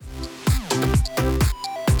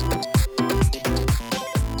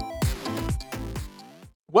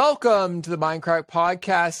Welcome to the Minecraft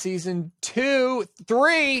Podcast, Season 2,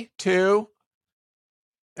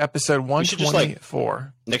 Episode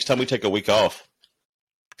 124. Next time we take a week off,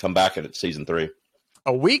 come back at it, Season 3.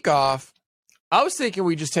 A week off? I was thinking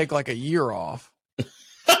we just take like a year off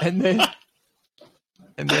and then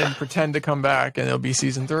pretend to come back and it'll be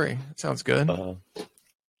Season 3. Sounds good.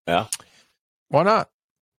 Yeah. Why not?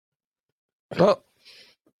 Oh,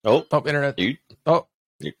 internet.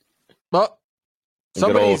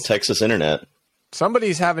 Good old Texas internet.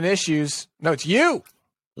 Somebody's having issues. No, it's you.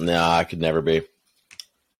 Nah, I could never be.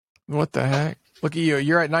 What the heck? Look at you.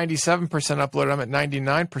 You're at 97% uploaded. I'm at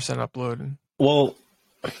 99% uploaded. Well,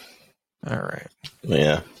 all right.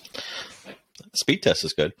 Yeah. Speed test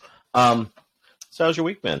is good. So how's your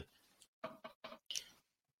week been?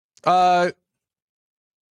 Good.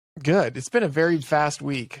 It's been a very fast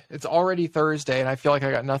week. It's already Thursday, and I feel like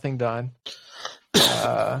I got nothing done.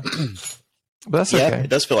 But that's okay. Yeah, it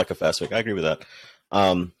does feel like a fast week. I agree with that.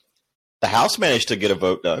 The House managed to get a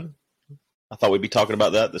vote done. I thought we'd be talking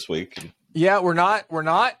about that this week. Yeah, we're not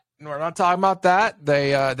talking about that.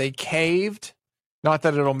 They caved. Not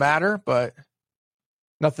that it'll matter, but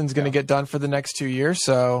nothing's going to get done for the next 2 years.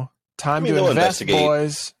 So time to invest,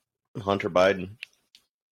 boys. Hunter Biden.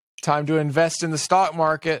 Time to invest in the stock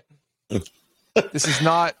market. This is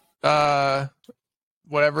not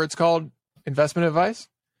whatever it's called, investment advice.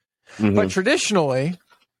 Mm-hmm. But traditionally,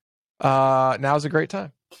 now's a great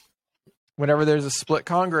time. Whenever there's a split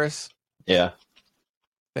Congress, yeah,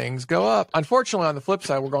 things go up. Unfortunately, on the flip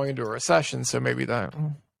side, we're going into a recession, so maybe that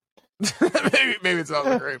maybe it's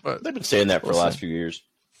not great. But they've been saying that for the last few years.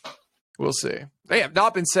 We'll see. They have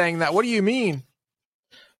not been saying that. What do you mean?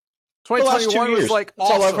 2021 was like that's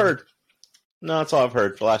awesome. all I've heard. No, that's all I've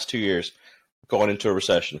heard for the last 2 years. Going into a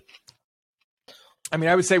recession. I mean,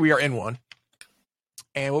 I would say we are in one.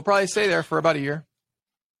 And we'll probably stay there for about a year.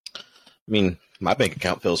 I mean, my bank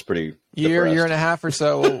account feels pretty year depressed. and a half or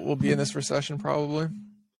so. We'll be in this recession probably.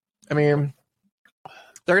 I mean,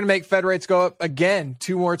 they're going to make Fed rates go up again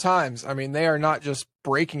 2 more times. I mean, they are not just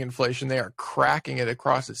breaking inflation; they are cracking it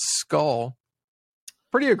across its skull.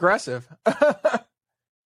 Pretty aggressive.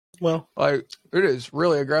 Well, like it is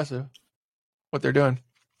really aggressive what they're doing.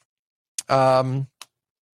 But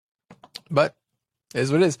it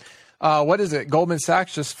is what it is. What is it? Goldman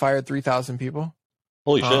Sachs just fired 3,000 people.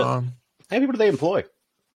 Holy shit. How many people do they employ?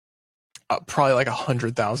 Probably like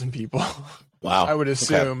 100,000 people. Wow. I would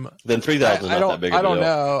assume. Okay. Then 3,000 is not that big of a deal. I don't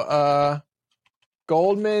know.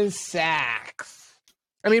 Goldman Sachs.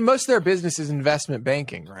 I mean, most of their business is investment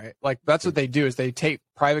banking, right? Like that's what they do is they take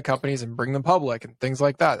private companies and bring them public and things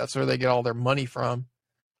like that. That's where they get all their money from.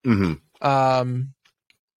 Mm-hmm.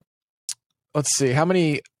 Let's see. How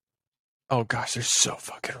many... Oh gosh, they're so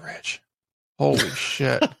fucking rich. Holy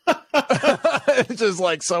shit. It's just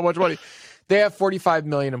like so much money. They have 45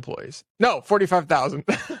 million employees. No, 45,000.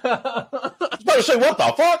 I was about to say, what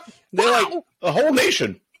the fuck? They're like a whole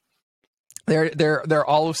nation. They're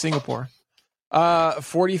all of Singapore.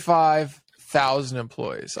 45,000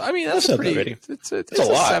 employees. I mean, that's pretty. It's a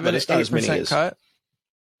lot, 7-8% cut.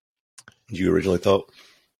 You originally thought.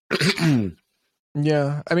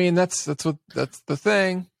 Yeah, I mean that's the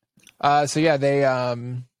thing. So yeah, they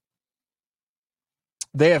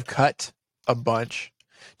have cut a bunch.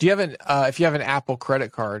 Do you have if you have an Apple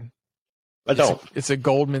credit card? I don't. It's a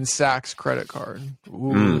Goldman Sachs credit card.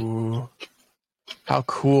 Ooh, how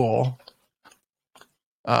cool!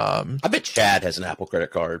 I bet Chad has an Apple credit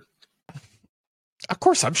card. Of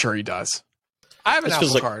course, I'm sure he does. I have an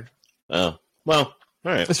Apple card. Oh, well,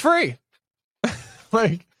 all right. It's free.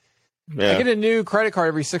 Like, yeah. I get a new credit card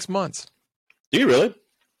every 6 months. Do you really?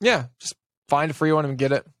 Yeah, just find a free one and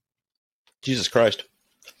get it. Jesus Christ.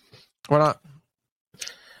 Why not?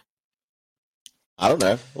 I don't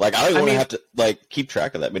know. Like, I don't want to have to, like, keep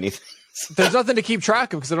track of that many things. There's nothing to keep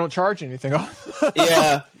track of because they don't charge anything.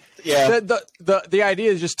 Yeah. The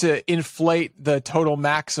idea is just to inflate the total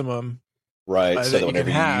maximum. Right. So that whenever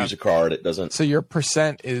you use a card, it doesn't. So your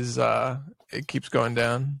percent is, it keeps going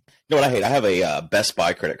down. You know what I hate? I have a Best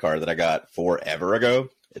Buy credit card that I got forever ago.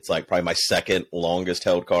 It's like probably my second longest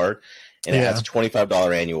held card. And it has a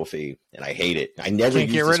 $25 annual fee. And I hate it. I never Can't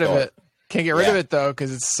get rid of it. Can't get rid of it, though,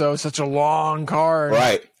 because it's such a long card.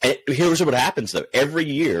 Right. And here's what happens, though. Every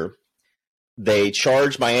year, they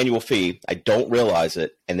charge my annual fee. I don't realize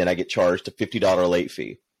it. And then I get charged a $50 late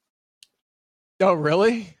fee. Oh,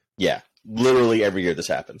 really? Yeah. Literally every year this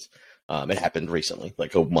happens. It happened recently,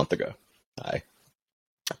 like a month ago.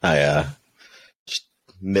 I just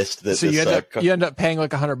missed this. So you end up paying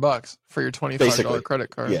like $100 for your $25 credit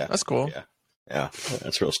card. Yeah. That's cool. Yeah.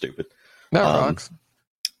 That's real stupid. That rocks.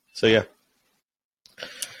 So, yeah.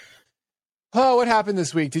 Oh, what happened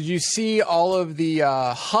this week? Did you see all of the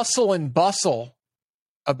hustle and bustle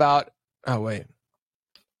about? Oh, wait.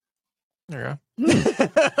 There you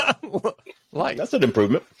go. Like, That's an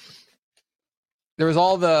improvement. there was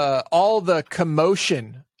all the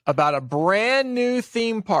commotion about a brand new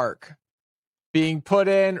theme park being put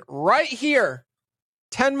in right here,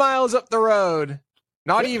 10 miles up the road,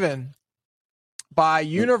 not even, by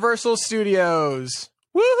Universal Studios.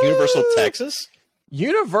 Woohoo! Universal Texas?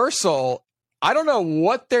 Universal, I don't know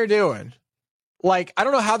what they're doing. Like, I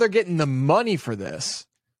don't know how they're getting the money for this.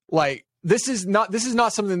 Like, this is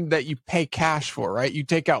not something that you pay cash for, right? You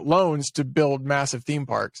take out loans to build massive theme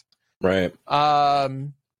parks. Right.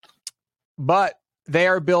 But they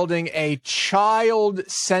are building a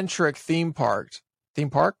child-centric theme park.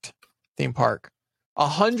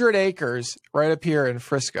 100 acres right up here in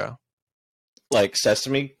Frisco. Like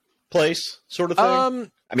Sesame Place sort of thing? I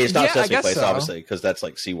mean, it's not Sesame Place, obviously, because that's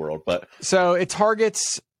like SeaWorld, but... So it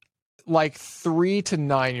targets like 3 to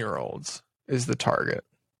 9-year-olds is the target.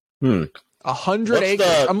 100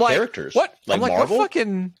 acres. I'm like, characters? What? Like I'm like, Marvel? what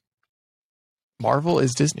fucking... Marvel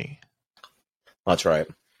is Disney. That's right.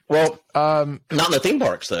 Well, not in the theme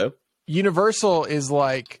parks, though. Universal is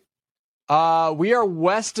like, we are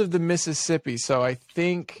west of the Mississippi, so I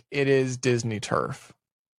think it is Disney turf.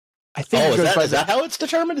 I think is that how it's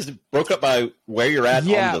determined? Is it broke up by where you're at?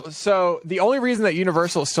 Yeah, so the only reason that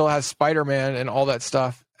Universal still has Spider-Man and all that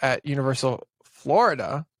stuff at Universal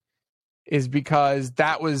Florida is because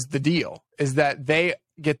that was the deal, is that they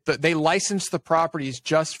license the properties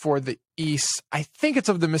just for the east. I think it's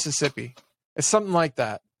of the Mississippi. It's something like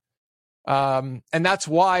that. And that's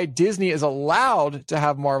why Disney is allowed to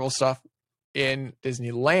have Marvel stuff in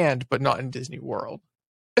Disneyland, but not in Disney World.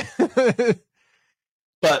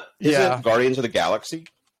 But isn't Guardians of the Galaxy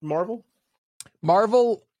Marvel?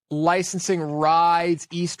 Marvel licensing rides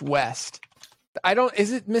east-west.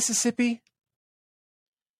 Is it Mississippi?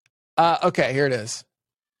 Okay, here it is.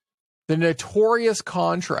 The Notorious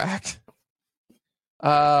Contract.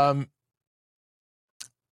 I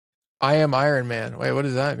Am Iron Man. Wait, what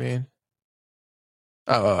does that mean?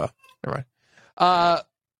 Oh, never mind.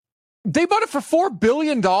 They bought it for $4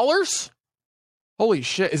 billion? Holy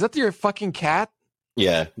shit. Is that your fucking cat?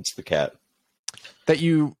 Yeah, it's the cat. That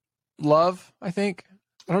you love, I think?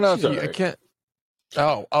 I don't know she's if you... right. I can't...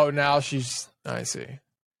 Oh, now she's... I see.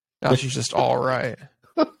 Now she's just all right.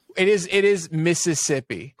 It is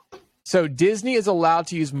Mississippi. So Disney is allowed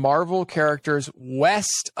to use Marvel characters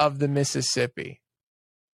west of the Mississippi.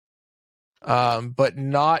 But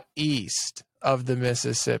not east of the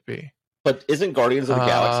Mississippi. But isn't Guardians of the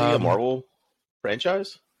Galaxy a Marvel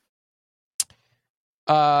franchise?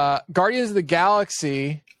 Guardians of the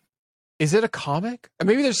Galaxy, is it a comic?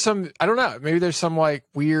 Maybe there's some, I don't know. Maybe there's some like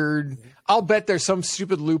weird, I'll bet there's some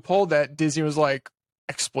stupid loophole that Disney was like,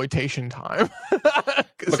 exploitation time.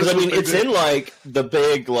 Because I mean, it's in like the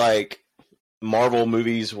big like Marvel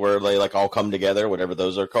movies where they like all come together, whatever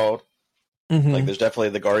those are called. Mm-hmm. Like there's definitely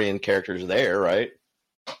the Guardian characters there, right?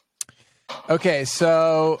 Okay,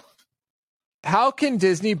 so how can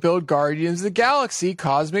Disney build Guardians of the Galaxy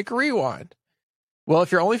Cosmic Rewind? Well,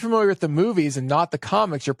 if you're only familiar with the movies and not the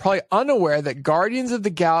comics, you're probably unaware that Guardians of the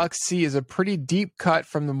Galaxy is a pretty deep cut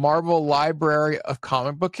from the Marvel library of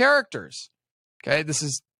comic book characters. Okay,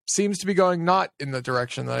 this seems to be going not in the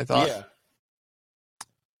direction that I thought. Yeah.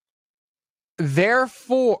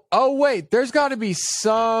 Therefore, oh wait, there's got to be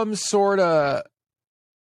some sort of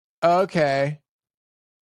okay.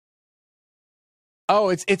 Oh,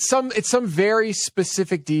 it's some very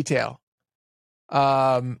specific detail.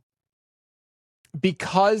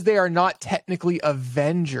 Because they are not technically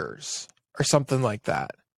Avengers or something like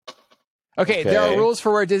that. Okay, there are rules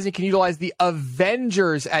for where Disney can utilize the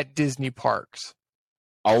Avengers at Disney parks.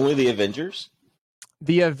 Only the Avengers?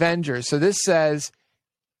 The Avengers. So this says,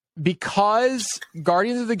 because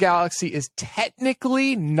Guardians of the Galaxy is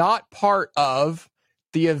technically not part of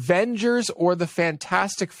the Avengers or the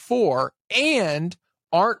Fantastic Four and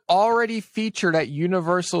aren't already featured at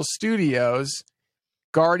Universal Studios,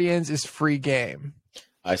 Guardians is free game.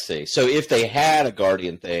 I see. So if they had a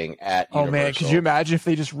Guardian thing at Universal... Oh man, could you imagine if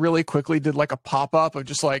they just really quickly did like a pop-up of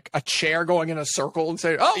just like a chair going in a circle and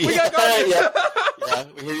say, oh, we got Guardians! Yeah,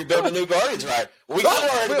 we hear you building new Guardians, right? We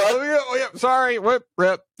got Guardians, sorry, whip,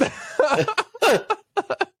 rip.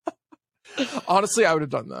 Honestly, I would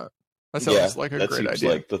have done that. That sounds like a great idea.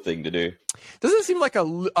 Like the thing to do. Doesn't it seem like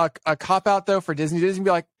a cop-out though for Disney? Disney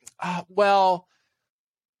be like, well...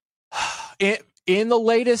 In the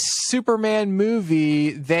latest Superman movie,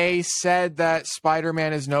 they said that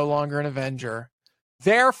Spider-Man is no longer an Avenger.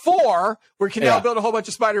 Therefore, we can now build a whole bunch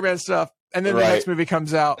of Spider-Man stuff And then the next movie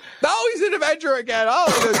comes out. Oh, he's an Avenger again.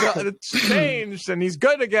 Oh, it's changed and he's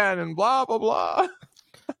good again and blah, blah, blah.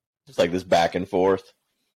 It's like this back and forth.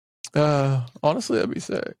 Honestly, that'd be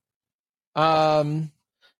sick.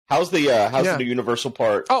 How's the new Universal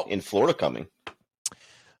part in Florida coming?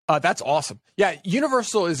 That's awesome. Yeah,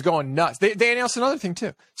 Universal is going nuts. They announced another thing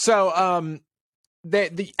too. So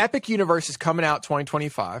the Epic Universe is coming out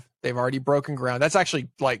 2025. They've already broken ground. That's actually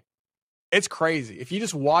like, it's crazy. If you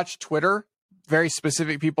just watch Twitter, very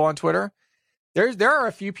specific people on Twitter, there are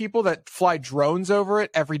a few people that fly drones over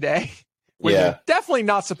it every day when they're definitely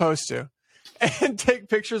not supposed to, and take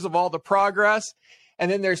pictures of all the progress. And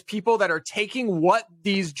then there's people that are taking all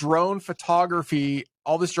this drone photography,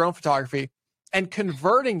 and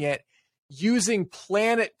converting it using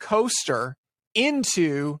Planet Coaster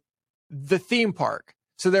into the theme park.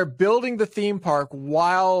 So they're building the theme park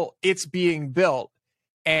while it's being built,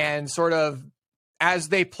 and sort of as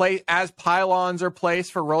pylons are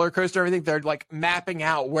placed for roller coaster, everything, they're like mapping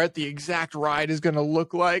out where the exact ride is going to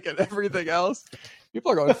look like and everything else.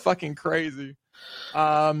 People are going fucking crazy.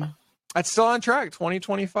 It's still on track,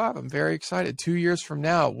 2025. I'm very excited. 2 years from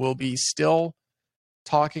now, we'll be still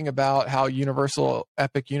talking about how Universal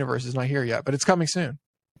Epic Universe is not here yet, but it's coming soon.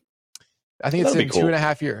 I think it's in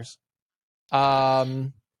 2.5 years.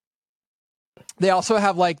 They also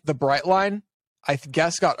have like the Brightline, I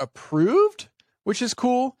guess, got approved, which is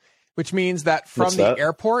cool, which means that from the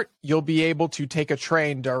airport, you'll be able to take a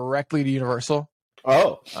train directly to Universal.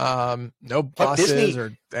 Oh, no buses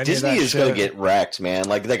or any Disney of that is going to get wrecked, man.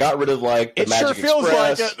 Like they got rid of like the Magic feels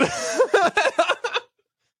Express. Like it.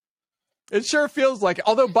 It sure feels like it.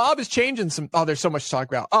 Although Bob is changing some. Oh, there's so much to talk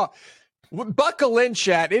about. Oh, buckle in,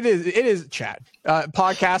 chat. It is chat.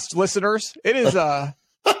 Podcast listeners. We're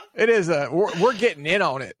getting in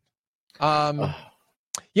on it.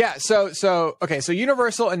 Yeah. So okay. So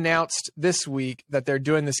Universal announced this week that they're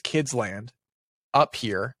doing this Kids Land up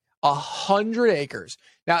here. 100 acres.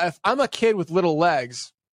 Now, if I'm a kid with little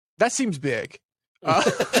legs, that seems big.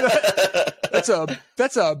 That's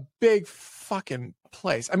a big fucking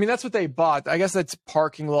place. I mean, that's what they bought. I guess that's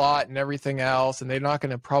parking lot and everything else, and they're not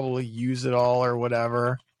going to probably use it all or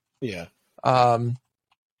whatever. Yeah.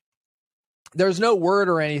 There's no word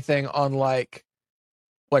or anything on like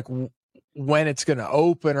when it's going to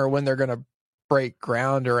open or when they're going to break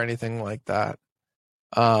ground or anything like that.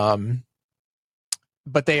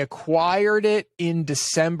 But they acquired it in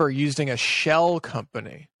December using a shell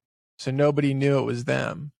company, so nobody knew it was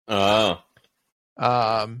them. Oh.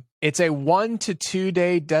 It's a 1 to 2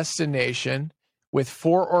 day destination with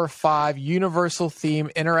 4 or 5 Universal theme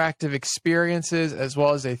interactive experiences, as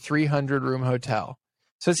well as a 300 room hotel.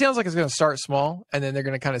 So it sounds like it's going to start small, and then they're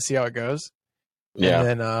going to kind of see how it goes. Yeah.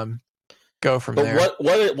 And then go from there.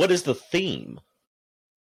 What is the theme?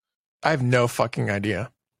 I have no fucking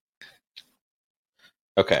idea.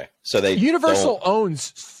 Okay, so Universal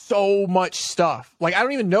owns so much stuff. Like, I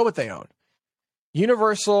don't even know what they own.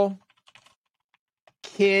 Universal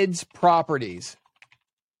Kids Properties.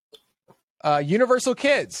 Universal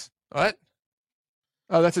Kids. What?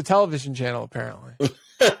 Oh, that's a television channel, apparently.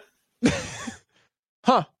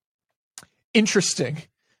 Huh. Interesting.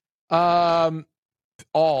 Oh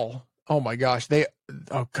my gosh. They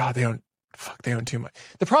own too much.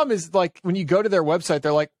 The problem is, like, when you go to their website,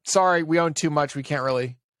 they're like, sorry, we own too much. We can't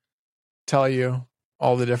really tell you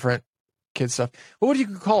all the different kid stuff. What do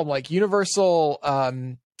you call them? Like Universal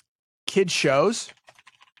kid shows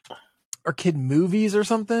or kid movies or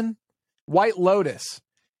something? White Lotus.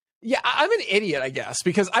 Yeah, I'm an idiot, I guess,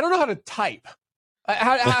 because I don't know how to type.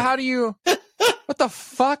 How do you... What the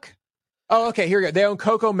fuck? Oh, okay, here we go. They own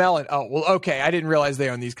Coco Melon. Oh, well, okay. I didn't realize they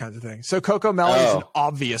own these kinds of things. So Coco Melon is an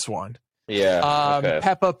obvious one. Yeah. Okay.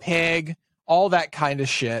 Peppa Pig, all that kind of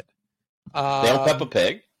shit. They own Peppa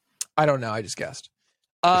Pig? I don't know. I just guessed.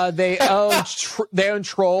 They own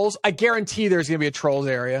Trolls. I guarantee there's going to be a Trolls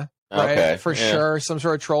area. Right? Okay. For sure. Some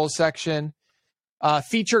sort of Trolls section.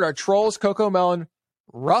 Featured are Trolls, Coco Melon,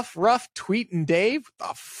 Ruff, Tweet, and Dave. What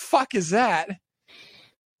the fuck is that?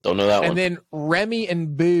 Don't know that one. And then Remy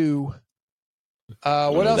and Boo.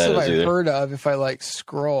 What else have I heard of if I like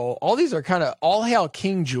scroll? All these are kind of All Hail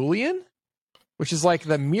King Julian, which is like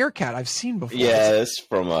the meerkat I've seen before. Yeah, it's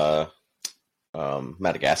from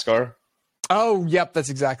Madagascar. Oh, yep, that's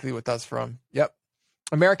exactly what that's from. Yep.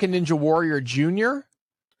 American Ninja Warrior Jr.,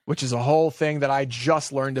 which is a whole thing that I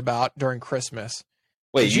just learned about during Christmas.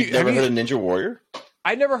 Wait, you've never heard of Ninja Warrior?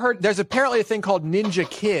 I never heard. There's apparently a thing called Ninja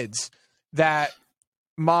Kids that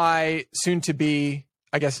my soon-to-be,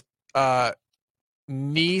 I guess,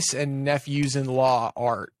 niece and nephews-in-law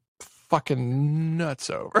are fucking nuts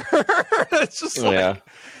over. It's just like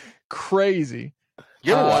crazy.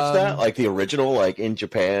 You ever watch that? Like the original, like in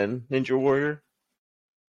Japan, Ninja Warrior?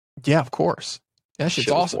 Yeah, of course. That shit's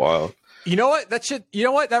awesome. Wild. You know what?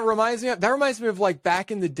 That reminds me of? That reminds me of like back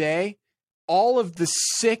in the day, all of the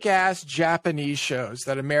sick ass Japanese shows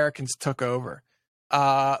that Americans took over.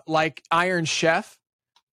 Like Iron Chef.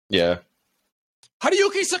 Yeah.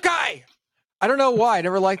 Hadayuki Sakai. I don't know why. I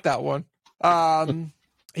never liked that one.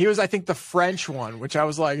 He was, I think, the French one, which I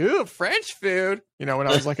was like, ooh, French food. You know, when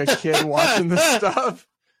I was like a kid watching this stuff.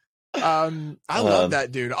 I love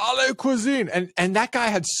that dude. Ale cuisine. And that guy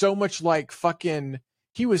had so much like fucking,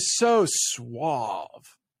 he was so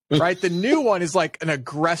suave, right? The new one is like an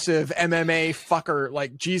aggressive MMA fucker,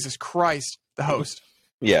 like Jesus Christ, the host.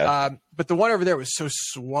 Yeah. But the one over there was so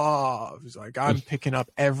suave. He's like, I'm picking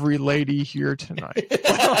up every lady here tonight.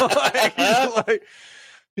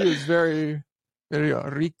 He was very, very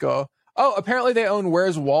rico. Oh, apparently they own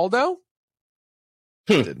Where's Waldo?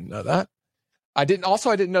 I didn't know that. I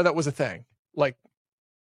didn't know that was a thing. Like,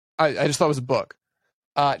 I just thought it was a book.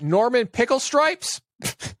 Norman Pickle Stripes.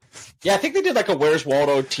 Yeah, I think they did like a Where's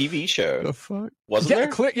Waldo TV show. The fuck?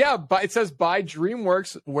 Wasn't there? But it says by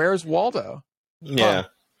DreamWorks, Where's Waldo? Yeah.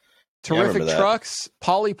 Terrific Trucks,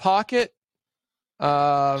 Polly Pocket,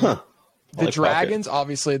 the Dragons, Pocket.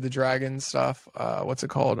 Obviously the dragon stuff. What's it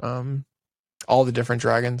called? All the different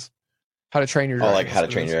dragons. How to Train Your Dragon. Oh, like How to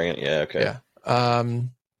Train Your Dragon. Yeah, okay. Yeah.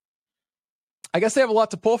 I guess they have a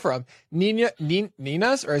lot to pull from.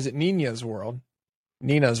 Nina's, or is it Nina's World?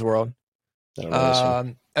 Nina's World. I don't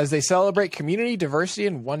know as they celebrate community, diversity,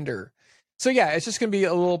 and wonder. So yeah, it's just going to be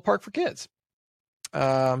a little park for kids,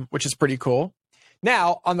 which is pretty cool.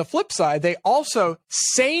 Now, on the flip side, they also,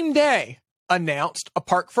 same day, announced a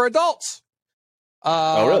park for adults.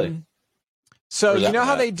 Oh, really? So you know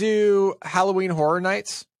how they do Halloween Horror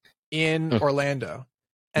Nights in Orlando?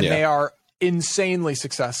 And they are insanely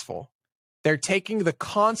successful. They're taking the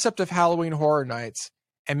concept of Halloween Horror Nights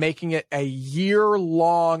and making it a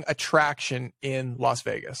year-long attraction in Las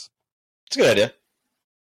Vegas. It's a good idea.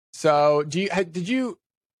 So, you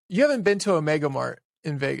haven't been to Omega Mart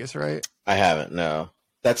in Vegas, right? I haven't, no.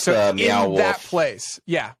 That's the Meow Wolf that place,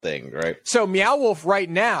 thing, right? So Meow Wolf right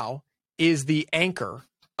now is the anchor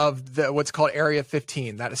of the what's called Area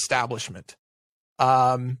 15, that establishment.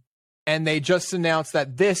 And they just announced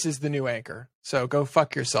that this is the new anchor. So go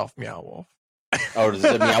fuck yourself, Meow Wolf. Oh, is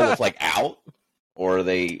the Meow Wolf like out? Or are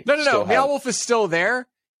they No. Meow Wolf is still there,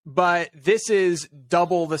 but this is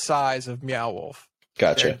double the size of Meow Wolf.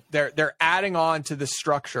 Gotcha. They're adding on to the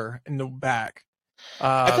structure in the back.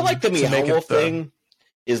 I feel like the Meow Wolf thing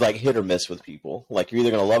is like hit or miss with people. Like, you're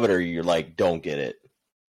either going to love it or you're like, don't get it.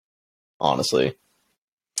 Honestly.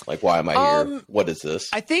 Like, why am I here? What is this?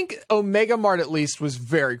 I think Omega Mart, at least, was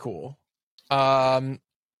very cool. I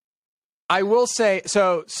will say,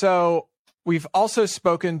 so we've also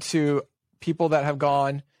spoken to people that have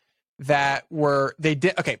gone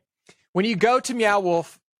okay. When you go to Meow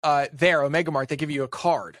Wolf, Omega Mart, they give you a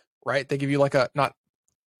card, right? They give you like a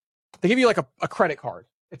credit card.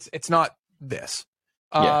 It's not this.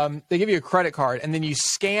 They give you a credit card, and then you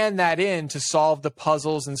scan that in to solve the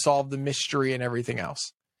puzzles and solve the mystery and everything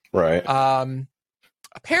else. Right.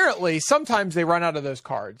 Apparently, sometimes they run out of those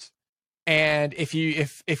cards, and if you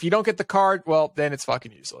don't get the card, well, then it's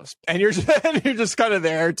fucking useless, and you're just kind of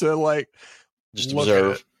there to like just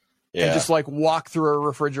observe, and just like walk through a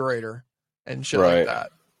refrigerator and shit like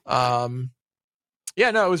that.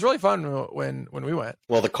 Yeah, no, it was really fun when we went.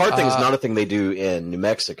 Well, the card thing is not a thing they do in New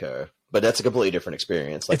Mexico, but that's a completely different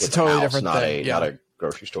experience. Like, it's a totally different thing. Not a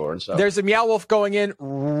grocery store and stuff. There's a Meow Wolf going in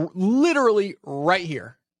literally right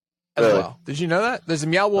here as well. Did you know that? There's a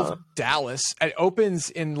Meow Wolf Dallas. It opens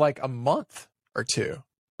in like a month or two.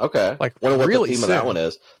 Okay. Like, wonder what really the theme of that one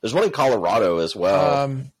is. There's one in Colorado as well,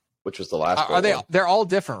 which was the last one. They're all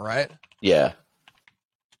different, right? Yeah.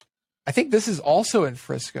 I think this is also in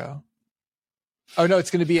Frisco. Oh no,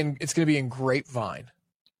 it's going to be in Grapevine.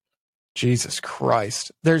 Jesus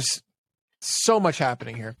Christ. There's so much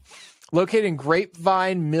happening here. Located in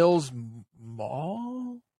Grapevine Mills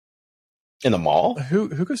Mall? In the mall? Who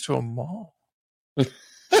goes to a mall?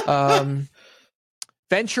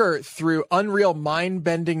 Venture through unreal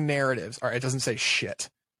mind-bending narratives. All right, it doesn't say shit.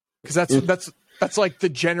 Because that's like the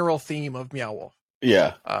general theme of Meow Wolf.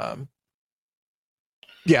 Yeah.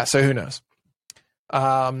 Yeah, so who knows?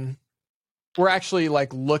 We're actually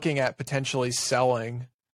like looking at potentially selling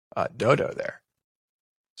Dodo there.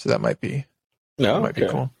 So that might be be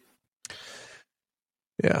cool.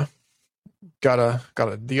 Yeah. Gotta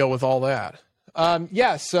deal with all that.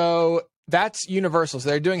 Yeah, so that's Universal. So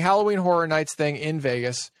they're doing Halloween Horror Nights thing in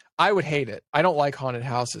Vegas. I would hate it. I don't like haunted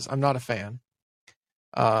houses. I'm not a fan.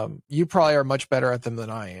 You probably are much better at them than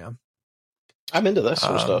I am. I'm into this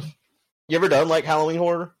sort of stuff. You ever done like Halloween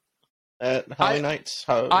horror at Halloween nights?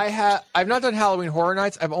 I've not done Halloween Horror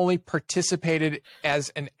Nights. I've only participated as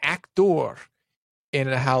an actor in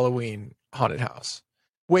a Halloween haunted house.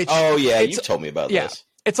 Which you told me about this.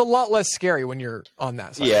 It's a lot less scary when you're on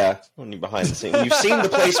that side. Yeah, when you're behind the scenes. You've seen the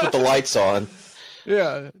place with the lights on.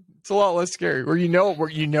 Yeah, it's a lot less scary. Where you know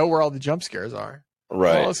where all the jump scares are.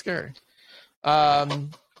 Right. It's a lot less scary.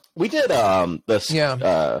 We did this.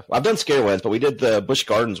 Yeah. I've done scary ones, but we did the Busch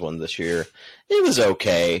Gardens one this year. It was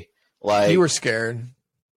okay. Like you were scared.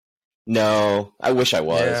 No, I wish I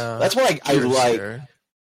was. Yeah, that's what I like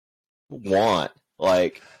want.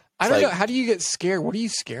 Like I don't know. How do you get scared? What are you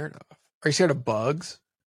scared of? Are you scared of bugs?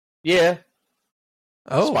 Yeah.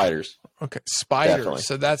 Oh, spiders. Okay, spiders. Definitely.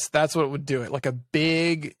 So that's what would do it. Like a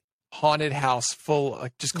big haunted house full.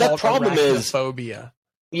 Like just call that it problem arachnophobia.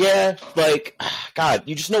 Yeah, like God,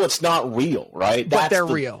 you just know it's not real, right? But they're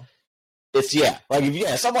real. It's like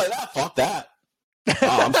if something like that. Fuck that.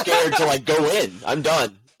 I'm scared to like go in. I'm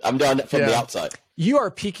done from the outside. You are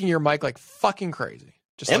peeking your mic like fucking crazy.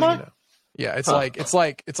 Just am I? You know. Yeah, it's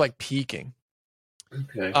like peaking.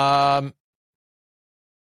 Okay.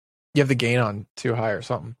 You have the gain on too high or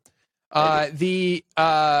something. You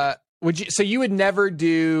would never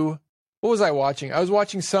do. What was I watching? I was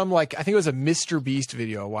watching some I think it was a Mr. Beast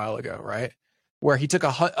video a while ago, right? Where he took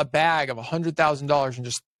a bag of $100,000 and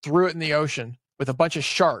just threw it in the ocean with a bunch of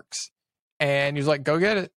sharks, and he was like, "Go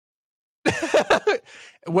get it."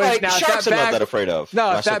 Sharks I'm not that afraid of.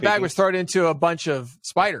 No, if that bag was thrown into a bunch of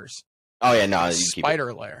spiders. Oh yeah, no,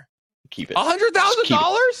 spider lair. Keep it.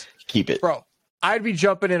 $100,000? Keep it, bro. I'd be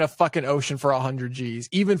jumping in a fucking ocean for 100 G's,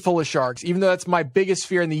 even full of sharks. Even though that's my biggest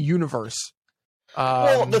fear in the universe.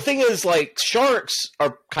 Well, the thing is, like, sharks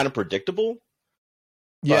are kind of predictable.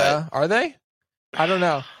 Yeah, are they? I don't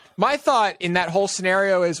know. My thought in that whole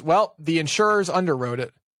scenario is, well, the insurers underwrote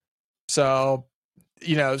it. So,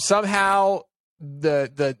 somehow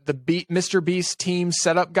the Mr. Beast team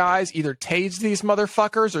setup guys either tased these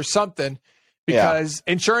motherfuckers or something because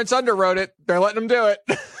insurance underwrote it. They're letting them do it.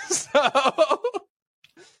 So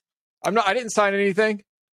I didn't sign anything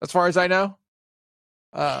as far as I know.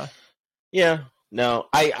 Yeah. No,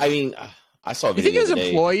 I mean, I saw a video. You think his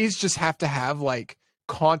employees just have to have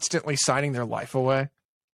constantly signing their life away?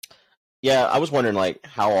 Yeah, I was wondering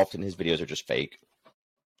how often his videos are just fake.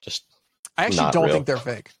 I actually don't think they're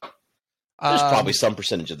fake. There's probably some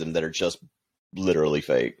percentage of them that are just literally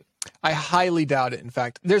fake. I highly doubt it. In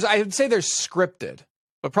fact, I would say they're scripted,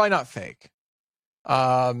 but probably not fake.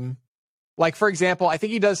 For example, I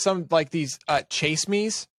think he does some these chase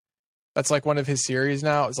me's. That's one of his series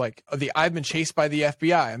now. It's I've been chased by the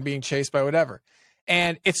FBI. I'm being chased by whatever.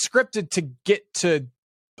 And it's scripted to get to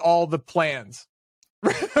all the plans,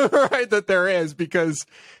 right, that there is, because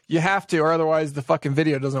you have to, or otherwise the fucking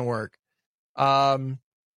video doesn't work. But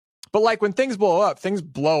when things blow up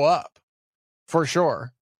for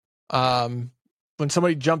sure. When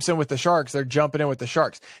somebody jumps in with the sharks, they're jumping in with the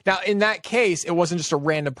sharks. Now, in that case, it wasn't just a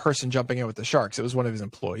random person jumping in with the sharks. It was one of his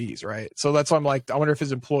employees, right? So that's why I'm I wonder if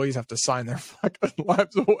his employees have to sign their fucking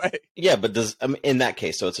lives away. Yeah, but in that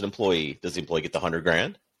case, so it's an employee. Does the employee get the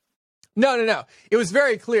 $100,000? No. It was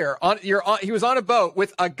very clear. He was on a boat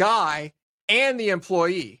with a guy and the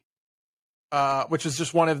employee, which was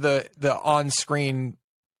just one of the on-screen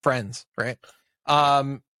friends, right?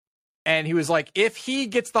 And he was like, if he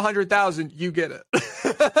gets the 100,000, you get it.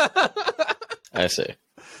 I see.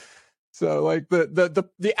 So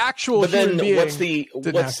the actual. But then what's the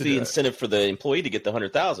incentive for the employee to get the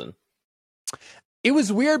 100,000? It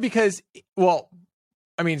was weird because,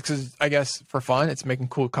 because I guess for fun, it's making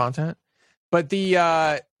cool content. But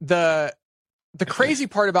the crazy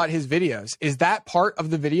part about his videos is that part of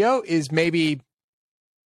the video is maybe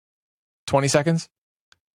 20 seconds.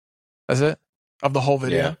 That's it of the whole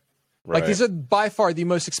video. Yeah. Right. These are by far the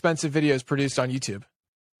most expensive videos produced on YouTube.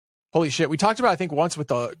 Holy shit. We talked about, I think, once with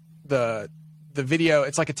the video.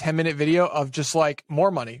 It's a 10-minute video of just more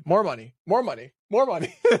money. Right?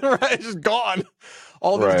 It's just gone.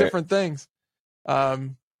 All these different things.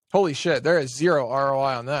 Holy shit. There is zero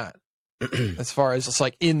ROI on that. As far as just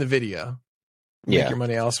in the video. Make your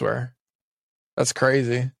money elsewhere. That's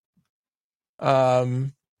crazy. So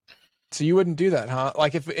you wouldn't do that, huh?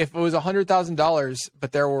 If it was $100,000,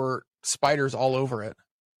 but there were spiders all over it.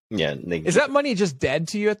 Yeah. Is that money just dead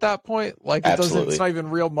to you at that point? It's not even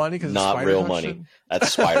real money because not real money.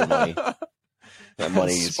 That's spider money. That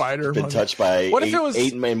money's been touched by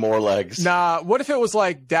eight more legs. Nah. What if it was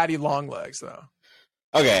Daddy Long Legs though?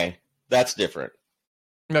 Okay, that's different.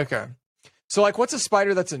 Okay. So what's a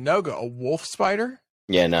spider that's a no-go? A wolf spider?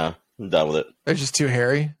 Yeah, no, I'm done with it. They're just too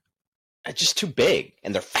hairy. It's just too big,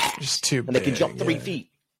 and they're fast. Just too and they can jump 3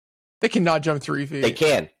 feet. They cannot jump 3 feet. They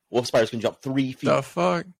can. Wolf spiders can jump 3 feet. The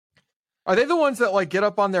fuck? Are they the ones that like get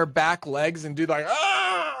up on their back legs and do like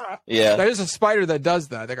ah? Yeah. There's a spider that does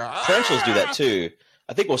that. They go ah! Tarantulas do that too.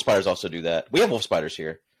 I think wolf spiders also do that. We have wolf spiders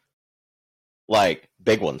here. Like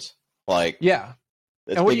big ones. Like yeah.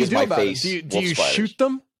 And what do you do about it? Do you shoot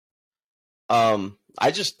them?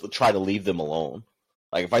 I just try to leave them alone.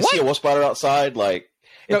 Like if I see a wolf spider outside, like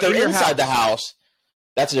if they're inside the house,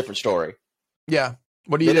 that's a different story. Yeah.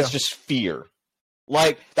 What do you do? It's just fear.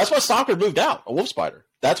 Like that's why Soccer moved out, a wolf spider.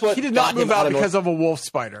 That's what he did not move out because of a wolf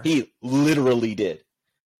spider. He literally did.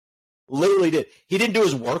 Literally did. He didn't do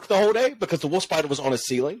his work the whole day because the wolf spider was on his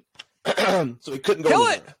ceiling, so he couldn't go. Kill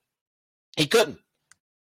it. He couldn't.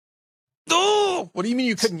 Oh, what do you mean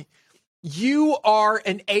you couldn't? You are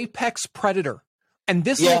an apex predator, and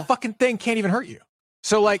this little fucking thing can't even hurt you.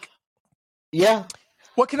 So, like, yeah,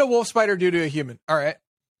 what can a wolf spider do to a human? All right,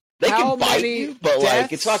 they can bite you, but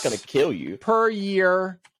like, it's not going to kill you. Per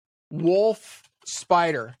year, wolf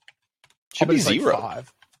spider should be 0. Like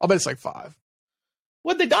 5. I'll bet it's like 5.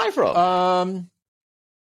 What'd they die from?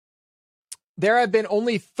 There have been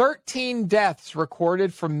only 13 deaths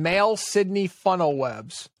recorded from male Sydney funnel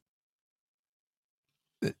webs.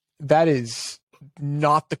 That is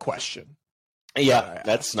not the question. Yeah,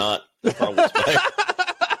 that's not.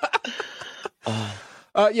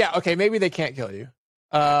 Yeah, okay, maybe they can't kill you.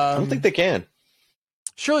 I don't think they can.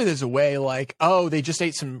 Surely there's a way, like, oh, they just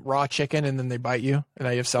ate some raw chicken and then they bite you, and now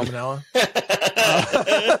you have salmonella.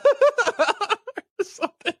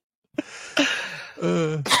 Something.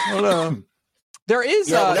 I don't know. There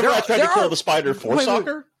is. Whenever I tried to kill the spider for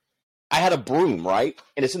soccer, I had a broom, right?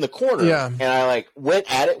 And it's in the corner. Yeah. And I like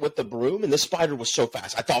went at it with the broom, and this spider was so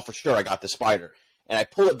fast. I thought for sure I got the spider. And I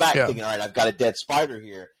pull it back thinking, all right, I've got a dead spider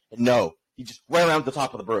here. And no, he just ran around the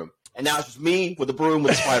top of the broom. And now it's just me with the broom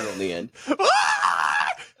with the spider on the end.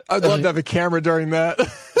 I'd love to have a camera during that.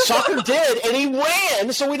 Soccer did, and he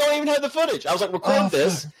ran, so we don't even have the footage. I was like, record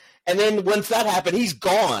this. And then once that happened, he's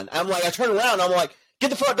gone. I'm like, I turn around, and I'm like, get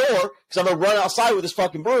the front door, because I'm going to run outside with this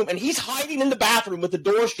fucking broom. And he's hiding in the bathroom with the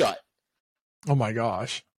door shut. Oh my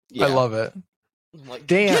gosh. Yeah. I love it. I'm like,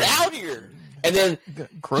 damn. Get out of here. And then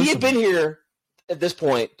he had been here at this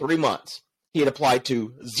point 3 months. He had applied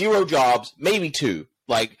to 0 jobs, maybe 2.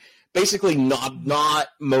 Like, basically not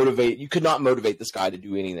motivate. You could not motivate this guy to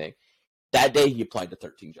do anything. That day, he applied to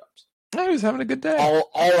 13 jobs. Oh, he was having a good day.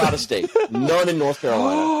 All out of state. None in North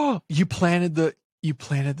Carolina. You planted the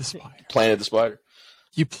spider. Planted the spider.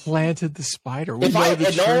 You planted the spider. If I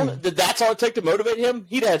had known that that's all it took to motivate him,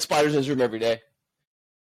 he'd have had spiders in his room every day.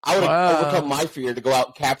 I would have overcome my fear to go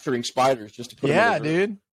out capturing spiders just to put them in his room.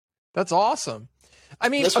 Dude. That's awesome. I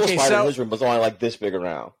mean, this spider in his room was only like this big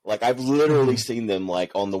around. Like I've literally seen them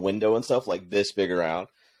like on the window and stuff, like this big around.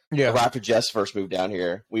 Yeah. Right after Jess first moved down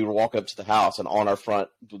here, we would walk up to the house, and on our front,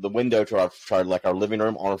 the window to our like our living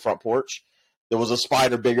room on our front porch, there was a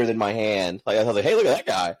spider bigger than my hand. Like I was like, "Hey, look at that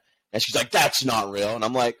guy!" And she's like, "That's not real." And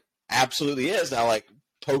I'm like, "Absolutely is." And I like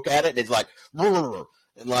poke at it, and it's like, "Rrr."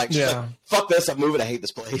 And like, she's like, "Fuck this! I'm moving. I hate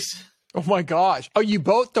this place." Oh my gosh! Oh, you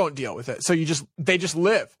both don't deal with it, so they just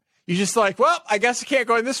live. You just like, well, I guess I can't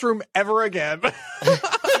go in this room ever again. No,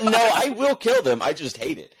 I will kill them. I just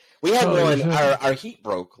hate it. We had one. Our heat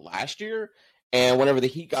broke last year, and whenever the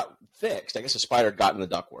heat got fixed, I guess a spider got in the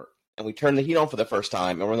ductwork, and we turned the heat on for the first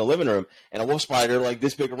time, and we're in the living room, and a wolf spider like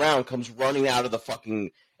this big around comes running out of the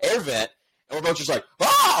fucking air vent, and we're both just like,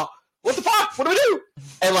 ah, what the fuck? What do we do?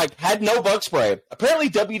 And like had no bug spray. Apparently,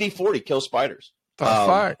 WD-40 kills spiders.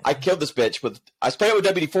 I killed this bitch with I sprayed it with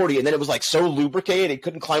WD-40, and then it was like so lubricated it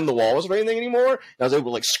couldn't climb the walls or anything anymore. And I was able to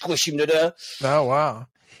like squish him to death. Oh wow!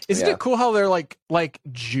 Isn't it cool how they're like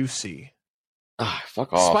juicy?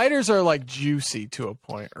 Fuck off! Spiders are like juicy to a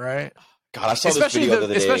point, right? God, I saw this video the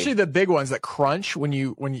other day. Especially the big ones that crunch when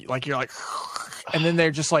you like you're like, and then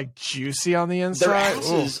they're just like juicy on the inside. Their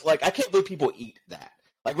asses, like I can't believe people eat that.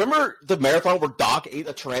 Like remember the marathon where Doc ate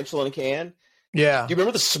a tarantula in a can? Yeah. Do you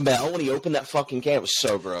remember the smell when he opened that fucking can? It was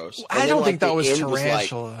so gross. I don't think that was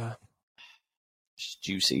tarantula. Just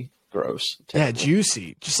juicy, gross. Terrible. Yeah,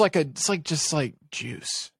 juicy. Just like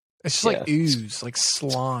juice. It's just like ooze, like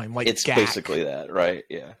slime, like it's gack. Basically that, right?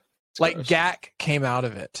 Yeah. It's like gross. Gack came out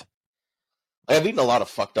of it. I've eaten a lot of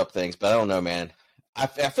fucked up things, but I don't know, man. I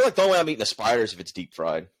feel like the only way I'm eating a spider is if it's deep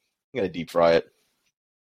fried. I'm gonna deep fry it.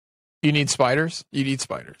 You need spiders? You'd eat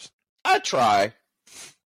spiders. I'd try.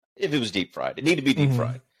 If it was deep fried. It needed to be deep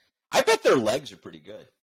fried. I bet their legs are pretty good.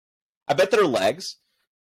 I bet their legs,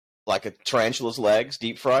 like a tarantula's legs,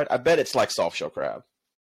 deep fried, I bet it's like soft shell crab.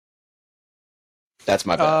 That's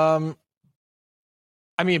my bad.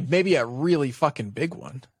 I mean, maybe a really fucking big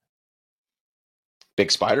one.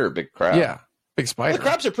 Big spider or big crab? Yeah, big spider. Well, the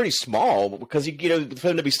crabs are pretty small because you know for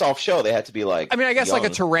them to be soft shell, they had to be like. I mean, I guess young.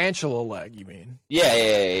 like a tarantula leg. You mean?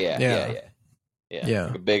 Yeah.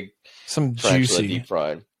 Like a big some tarantula juicy deep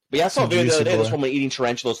fried. But yeah, I saw a video the other day. This woman eating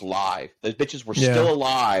tarantulas live. Those bitches were still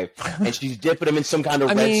alive, and she's dipping them in some kind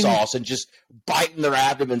of red sauce and just biting their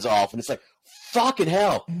abdomens off. And it's like, fucking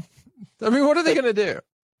hell. I mean, what are they gonna do?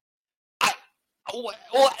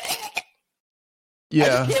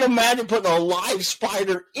 Yeah. I can't imagine putting a live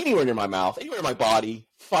spider anywhere near my mouth, anywhere in my body.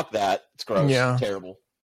 Fuck that. It's gross. Yeah. Terrible.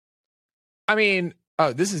 I mean,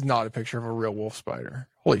 this is not a picture of a real wolf spider.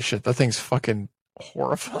 Holy shit, that thing's fucking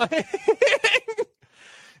horrifying.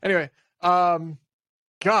 Anyway,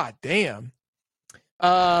 god damn.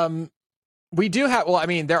 We do have, well, I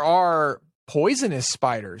mean, there are poisonous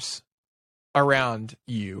spiders around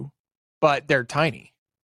you, but they're tiny.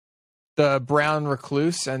 The brown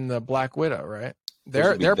recluse and the black widow, right?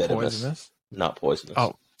 They're poisonous. Not poisonous.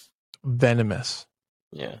 Oh, venomous.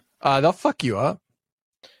 Yeah. They'll fuck you up.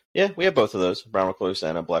 Yeah, we have both of those, brown recluse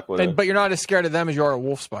and a black widow. But you're not as scared of them as you are a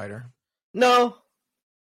wolf spider. No.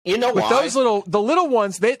 You know why? With those the little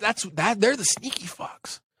ones, they're the sneaky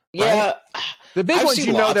fucks. Right? Yeah. The big ones,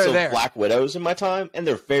 you know, they're there. Black widows in my time, and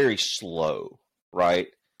they're very slow, right?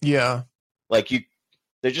 Yeah. Like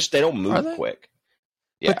they don't move quick.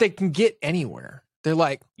 Yeah. But they can get anywhere. They're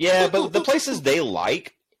like, yeah, but the places they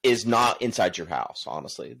like is not inside your house.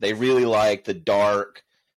 Honestly, they really like the dark,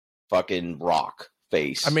 fucking rock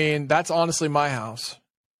face. I mean, that's honestly my house.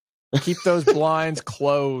 Keep those blinds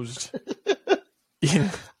closed.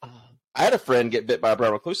 Yeah. I had a friend get bit by a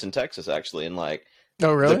brown recluse in Texas, actually, and like,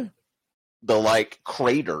 oh really? The like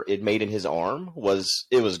crater it made in his arm was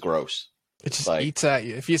gross. It just eats at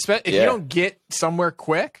you. If you don't get somewhere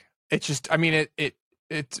quick, it just, I mean, it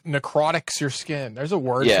necrotics your skin. There's a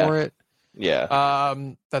word for it. Yeah.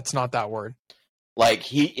 That's not that word. Like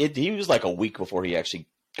he was like a week before he actually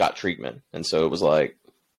got treatment, and so it was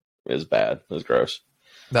bad. It was gross.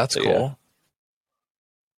 That's cool.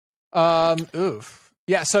 Yeah. Oof.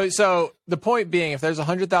 Yeah. So the point being, if there's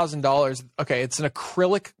 $100,000, okay, it's an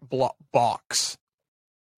acrylic box,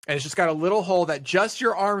 and it's just got a little hole that just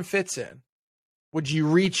your arm fits in. Would you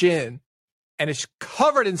reach in, and it's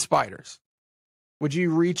covered in spiders? Would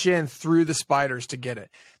you reach in through the spiders to get it?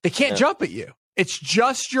 They can't jump at you. It's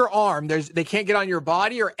just your arm. They can't get on your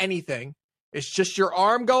body or anything. It's just your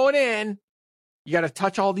arm going in. You got to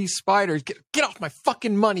touch all these spiders. Get off my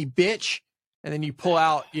fucking money, bitch. And then you pull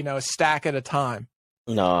out, a stack at a time.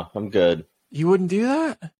 No, I'm good. You wouldn't do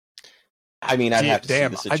that? I mean, I'd have to see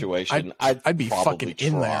the situation. I'd be fucking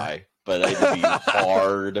in there. But it would be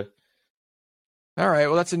hard. All right.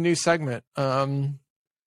 Well, that's a new segment. At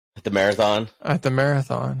the marathon? At the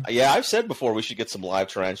marathon. Yeah, I've said before we should get some live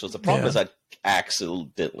tarantulas. The problem is I'd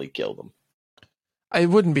accidentally kill them. It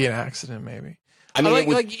wouldn't be an accident, maybe. I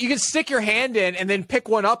mean, like you could stick your hand in and then pick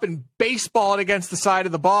one up and baseball it against the side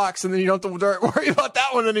of the box, and then you don't have to worry about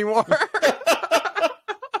that one anymore.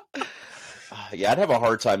 Yeah, I'd have a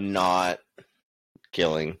hard time not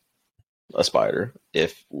killing a spider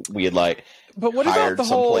if we had but what hired about the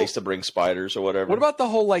some place to bring spiders or whatever. What about the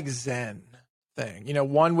whole Zen thing?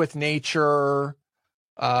 One with nature,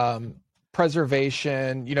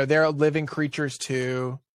 preservation. They're living creatures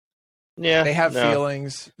too. Yeah, they have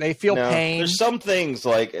feelings. They feel pain. There's some things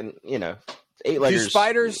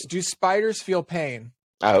eight-leggers. Do spiders feel pain?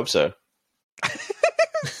 I hope so.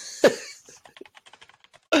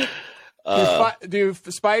 Do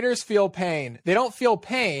spiders feel pain? They don't feel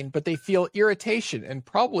pain, but they feel irritation and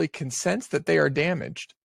probably can sense that they are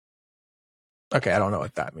damaged. Okay, I don't know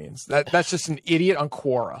what that means. That's just an idiot on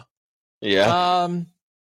Quora. Yeah.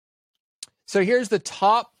 So here's the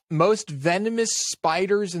top most venomous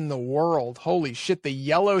spiders in the world. Holy shit, the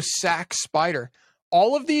yellow sac spider.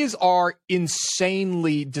 All of these are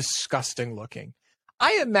insanely disgusting looking.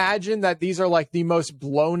 I imagine that these are like the most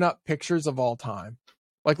blown up pictures of all time.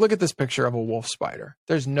 Like, look at this picture of a wolf spider.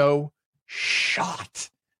 There's no shot.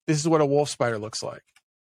 This is what a wolf spider looks like.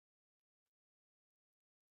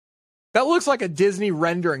 That looks like a Disney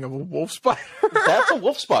rendering of a wolf spider. That's a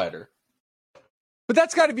wolf spider. But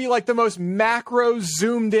that's got to be like the most macro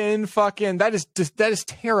zoomed in fucking. That is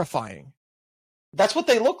terrifying. That's what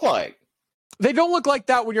they look like. They don't look like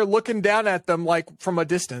that when you're looking down at them like from a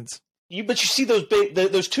distance. But you see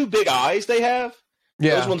those two big eyes they have?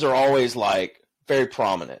 Yeah. Those ones are always very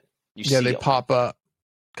prominent. They them. Pop up.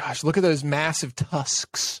 Gosh, look at those massive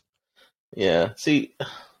tusks. Yeah. See,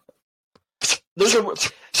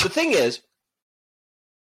 the thing is,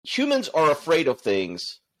 humans are afraid of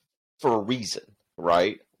things for a reason,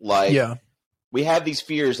 right? Like, Yeah. we have these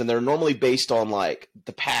fears, and they're normally based on like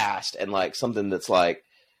the past and like something that's like,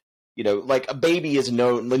 you know, like a baby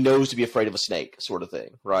knows to be afraid of a snake, sort of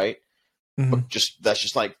thing, right? Mhm. But that's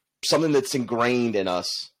just like something that's ingrained in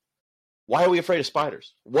us. Why are we afraid of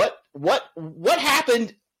spiders? What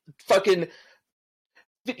happened? Fucking,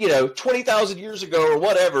 20,000 years ago or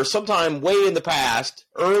whatever, sometime way in the past,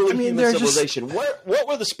 early human civilization. What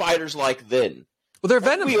were the spiders like then? Well, they're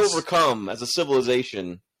What did venomous. we overcome as a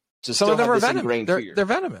civilization to Some still of them have are this venomous. ingrained fear? They're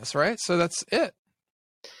venomous, right? So that's it.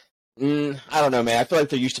 I don't know, man. I feel like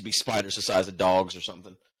there used to be spiders the size of dogs or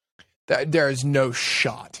something. There is no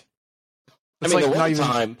shot. It's there like was not a even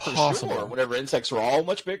time, possible. for sure, whenever insects were all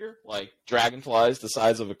much bigger, like dragonflies the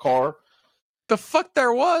size of a car. The fuck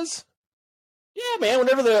there was? Yeah, man.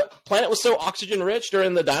 Whenever the planet was so oxygen rich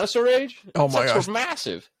during the dinosaur age, Oh my insects gosh, were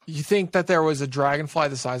massive. You think that there was a dragonfly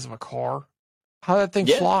the size of a car? How did that thing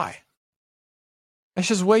Yeah. fly? That's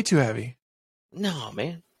just way too heavy. No,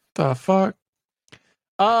 man. The fuck?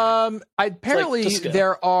 Apparently Like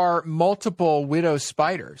there are multiple widow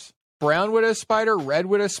spiders. Brown widow spider, red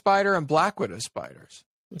widow spider, and black widow spiders.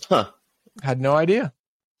 Huh. Had no idea.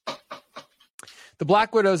 The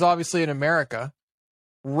black widow is obviously in America.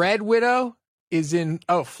 Red widow is in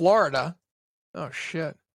Florida. Oh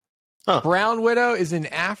shit. Huh. Brown widow is in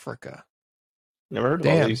Africa. Never heard of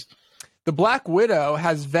all Damn. these. The black widow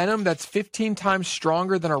has venom that's 15 times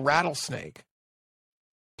stronger than a rattlesnake.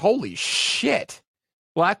 Holy shit.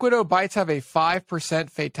 Black widow bites have a 5%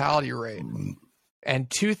 fatality rate, and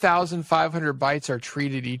 2,500 bites are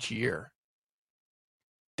treated each year.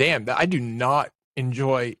 Damn, I do not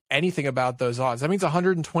enjoy anything about those odds. That means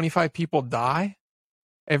 125 people die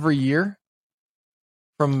every year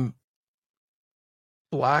from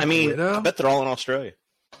black widow? I bet they're all in Australia.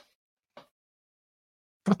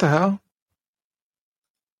 What the hell?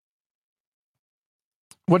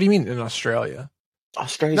 What do you mean in Australia?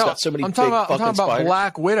 Australia's got so many I'm talking big fucking about spiders.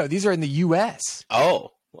 black widow. These are in the U.S.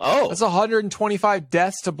 Oh. That's 125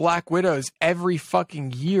 deaths to black widows every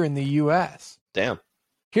fucking year in the U.S. Damn.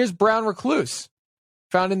 Here's brown recluse,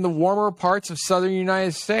 found in the warmer parts of southern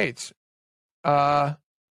United States, where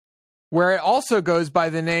it also goes by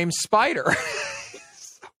the name spider.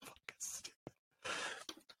 So fucking stupid.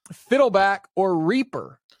 Fiddleback or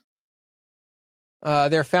reaper.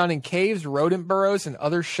 They're found in caves, rodent burrows, and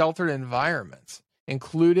other sheltered environments,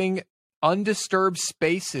 including undisturbed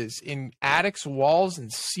spaces in attics, walls,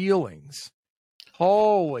 and ceilings.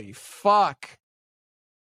 Holy fuck.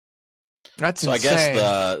 That's insane. I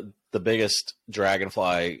guess the biggest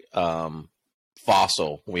dragonfly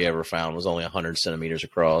fossil we ever found was only 100 centimeters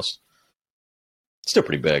across. Still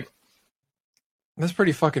pretty big. That's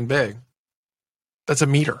pretty fucking big. That's a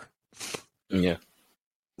meter. Yeah.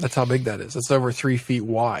 That's how big that is. It's over 3 feet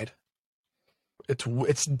wide.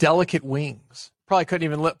 It's delicate wings. Probably couldn't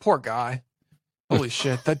even lift. Poor guy. Holy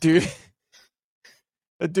shit, that dude.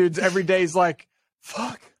 That dude's every day is like,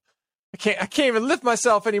 fuck. I can't even lift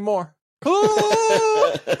myself anymore.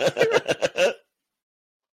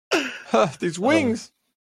 These wings.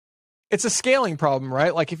 It's a scaling problem,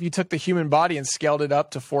 right? Like if you took the human body and scaled it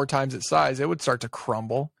up to 4 times its size, it would start to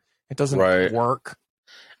crumble. It doesn't work.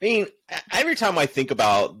 I mean, every time I think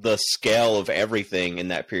about the scale of everything in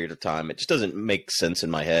that period of time, it just doesn't make sense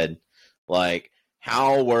in my head. Like,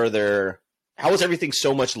 how was everything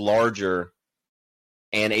so much larger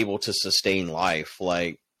and able to sustain life?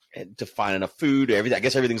 Like, to find enough food, everything. I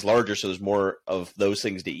guess everything's larger, so there's more of those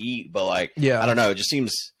things to eat. But like, I don't know. It just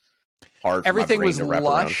seems hard. Everything for my brain was to wrap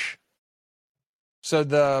lush. So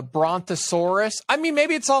the Brontosaurus. I mean,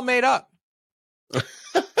 maybe it's all made up.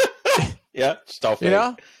 Yeah, just all fake. You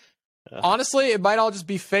know, honestly, it might all just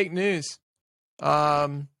be fake news.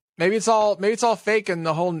 Maybe it's all fake, and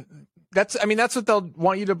the whole. That's what they'll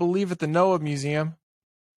want you to believe at the Noah's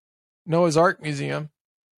Ark Museum,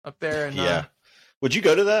 up there. In, would you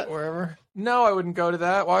go to that? Wherever? No, I wouldn't go to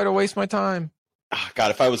that. Why would I waste my time? Oh,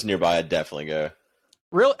 God, if I was nearby, I'd definitely go.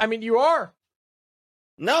 Really? I mean, you are.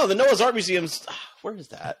 No, the Noah's Ark Museum's. Where is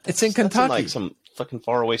that? It's in Kentucky. That's in like some fucking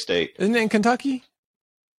faraway state. Isn't it in Kentucky?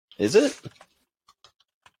 Is it?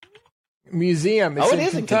 Museum. It's it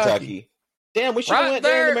is in Kentucky. Damn, we should have went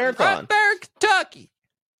there in the marathon. Right there in Kentucky.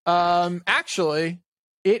 Actually,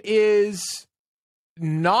 it is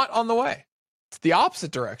not on the way. It's the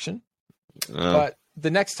opposite direction. But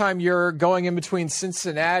the next time you're going in between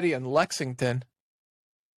Cincinnati and Lexington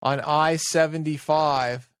on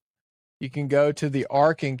I-75, you can go to the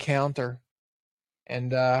Ark Encounter.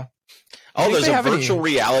 And there's a virtual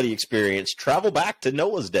reality experience. Travel back to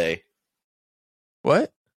Noah's Day. What?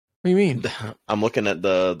 What do you mean? I'm looking at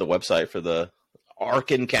the website for the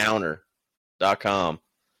Ark Encounter. arc.com.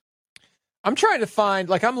 I'm trying to find,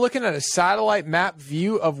 like, I'm looking at a satellite map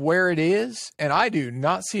view of where it is, and I do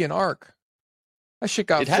not see an arc. That shit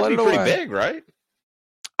got flooded away. It had to be pretty big, right?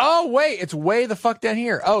 Oh, wait, it's way the fuck down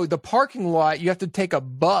here. Oh, the parking lot, you have to take a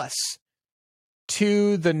bus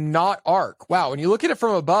to the not arc. Wow, when you look at it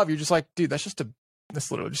from above, you're just like, dude, that's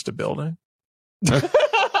literally just a building.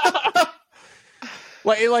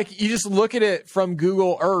 like you just look at it from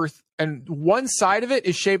Google Earth, and one side of it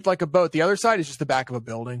is shaped like a boat. The other side is just the back of a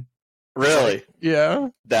building. Really? Yeah.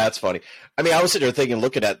 That's funny. I mean, I was sitting there thinking,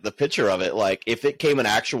 looking at the picture of it, like, if it came an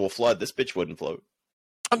actual flood, this bitch wouldn't float.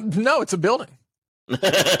 No, it's a building.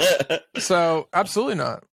 So, absolutely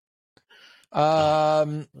not.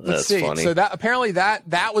 Let's see. Funny. So that apparently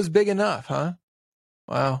that was big enough, huh?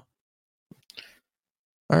 Wow.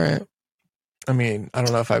 All right. I mean, I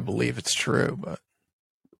don't know if I believe it's true, but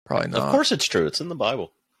probably not. Of course it's true. It's in the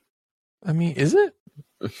Bible. I mean, is it?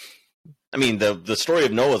 I mean, the story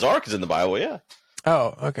of Noah's Ark is in the Bible, yeah.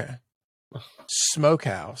 Oh, okay.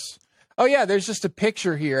 Smokehouse. Oh yeah, there's just a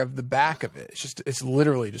picture here of the back of it. It's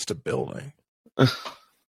literally just a building.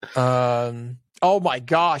 Oh my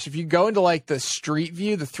gosh, if you go into like the street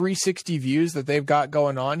view, the 360 views that they've got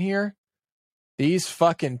going on here, these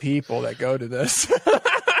fucking people that go to this.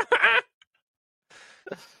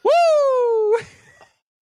 Woo!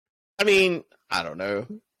 I mean, I don't know.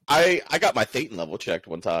 I got my Thetan level checked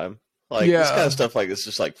one time. Like, this kind of stuff like this is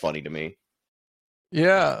just like funny to me.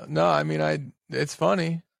 Yeah, no, I mean, it's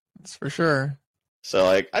funny. It's for sure. So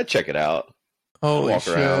like, I'd check it out. Holy walk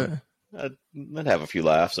shit. around. I'd have a few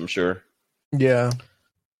laughs, I'm sure. Yeah.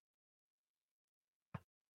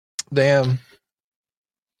 Damn.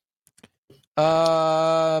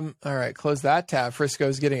 All right, close that tab.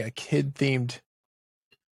 Frisco's getting a kid-themed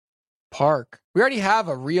park. We already have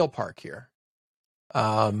a real park here. We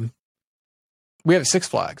have Six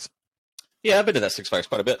Flags. Yeah, I've been to that Six Flags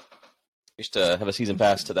quite a bit. Used to have a season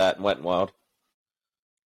pass to that in Wet and Wild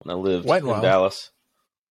when I lived in Dallas.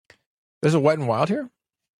 There's a Wet and Wild here?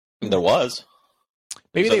 There was.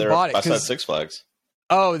 Maybe they bought it. Outside Six Flags.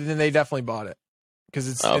 Oh, then they definitely bought it because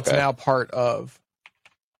it's now part of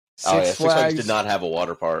Six Flags. Six Flags did not have a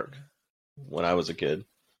water park when I was a kid.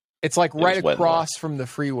 It's like right across from the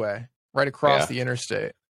freeway, right across the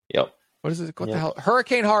interstate. Yep. What is it? What the hell?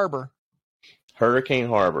 Hurricane Harbor. Hurricane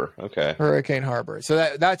Harbor. Okay. Hurricane Harbor.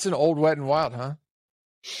 So that's an old Wet and Wild, huh?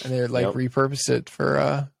 And they like repurposed it for.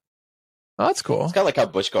 Oh, that's cool. It's kind of like how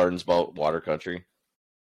Busch Gardens bought Water Country.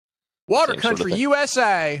 Water Country,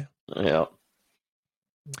 USA. Yeah.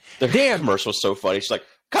 Their commercial was so funny. She's like,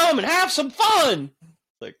 "Come and have some fun."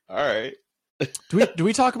 It's like, all right. Do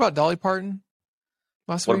we talk about Dolly Parton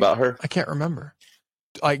last week? What about her? I can't remember.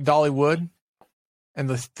 Like Dollywood and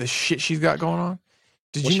the shit she's got going on.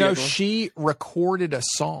 Did you know she recorded a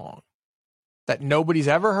song that nobody's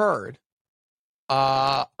ever heard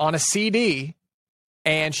on a CD,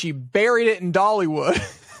 and she buried it in Dollywood?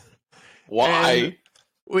 Why?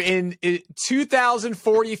 In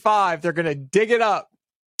 2045, they're going to dig it up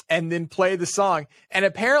and then play the song. And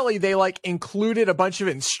apparently they like included a bunch of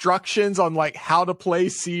instructions on like how to play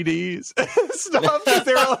CDs and stuff.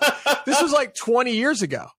 This was like 20 years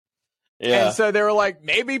ago. Yeah. And so they were like,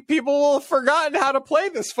 maybe people will have forgotten how to play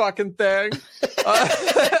this fucking thing.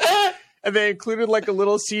 And they included like a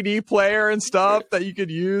little CD player and stuff that you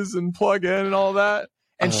could use and plug in and all that.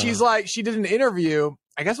 And she's like, she did an interview,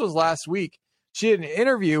 I guess it was last week. She did an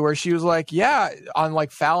interview where she was like, yeah, on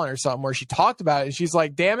like Fallon or something, where she talked about it. And she's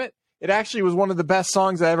like, damn it, it actually was one of the best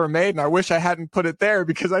songs I ever made. And I wish I hadn't put it there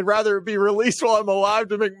because I'd rather it be released while I'm alive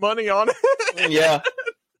to make money on it. Yeah.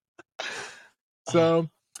 So,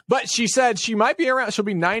 but she said she might be around. She'll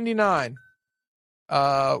be 99.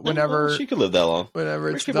 Whenever she could live that long.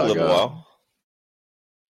 Whenever it's she could live a while.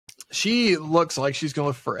 She looks like she's going to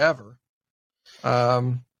live forever.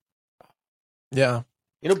 Yeah.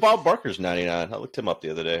 You know, Bob Barker's 99. I looked him up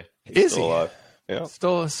the other day. He's still alive. Yeah.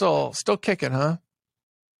 Still kicking, huh?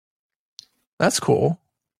 That's cool.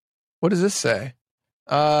 What does this say?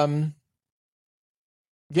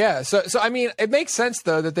 Yeah, so I mean, it makes sense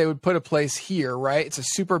though that they would put a place here, right? It's a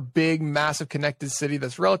super big, massive connected city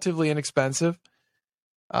that's relatively inexpensive.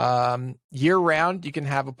 Year round, you can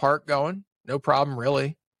have a park going, no problem,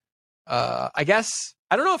 really. I guess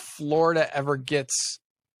I don't know if Florida ever gets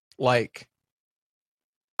like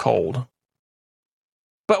cold,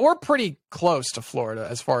 but we're pretty close to Florida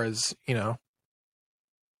as far as, you know,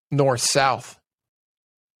 north south.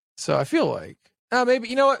 So I feel like maybe,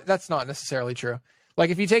 you know what, that's not necessarily true. Like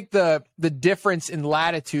if you take the difference in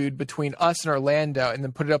latitude between us and Orlando and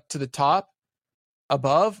then put it up to the top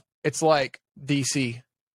above, it's like DC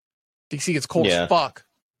gets cold as fuck.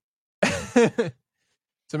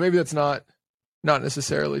 So maybe that's not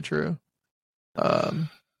necessarily true. I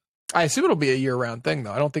assume it'll be a year-round thing,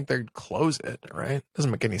 though. I don't think they'd close it, right?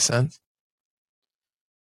 Doesn't make any sense.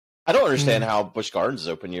 I don't understand how Busch Gardens is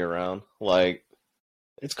open year-round. Like,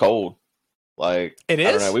 it's cold. Like, it is?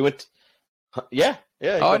 I don't know. We went... Yeah.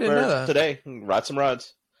 Oh, I didn't know that. Today. Ride some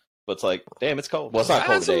rides. But it's like, damn, it's cold. Well, it's not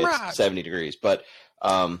cold today. It's 70 degrees. But...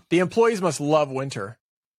 the employees must love winter.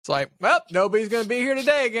 It's like, well, nobody's going to be here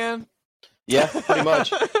today again. Yeah, pretty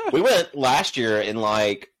much. We went last year in,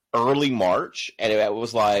 like, early March, and it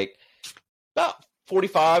was, like, about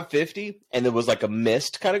 45, 50, and there was, like, a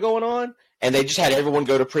mist kind of going on, and they just had everyone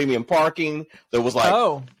go to premium parking. There was,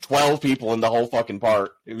 like, 12 people in the whole fucking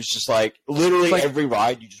park. It was just, like, literally every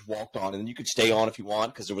ride you just walked on, and you could stay on if you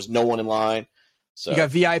want, because there was no one in line. So you got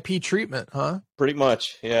VIP treatment, huh? Pretty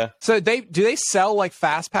much, yeah. So do they sell, like,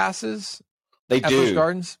 fast passes? They do. Busch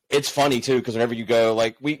Gardens? It's funny too because whenever you go,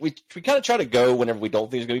 like we kind of try to go whenever we don't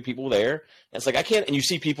think there's gonna be people there. And it's like I can't, and you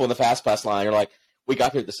see people in the fast pass line. You're like, we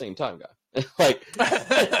got here at the same time, guy. Like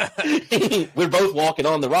we're both walking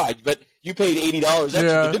on the ride, but you paid $80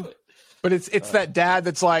 extra to do it. But it's that dad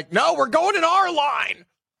that's like, no, we're going in our line.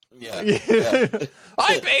 Yeah.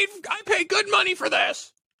 I paid good money for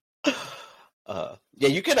this. Yeah,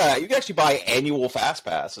 you can actually buy annual fast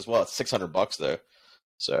pass as well. It's $600 though.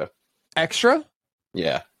 So. Extra?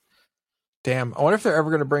 Yeah. Damn. I wonder if they're ever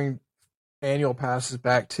going to bring annual passes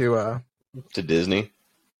back to Disney.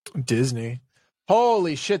 Disney.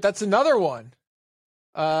 Holy shit, that's another one.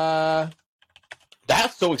 That's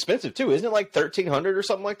so expensive too, isn't it? Like $1,300 or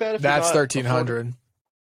something like that. That's $1,300.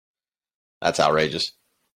 That's outrageous.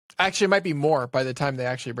 Actually, it might be more by the time they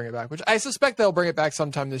actually bring it back, which I suspect they'll bring it back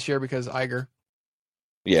sometime this year because Iger.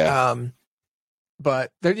 Yeah.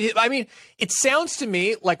 But I mean, it sounds to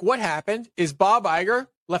me like what happened is Bob Iger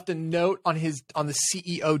left a note on the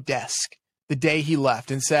CEO desk the day he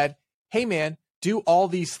left and said, "Hey man, do all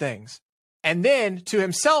these things." And then to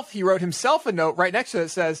himself, he wrote himself a note right next to it that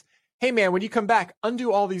says, "Hey man, when you come back,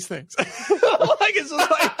 undo all these things." Like it's just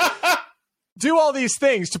like do all these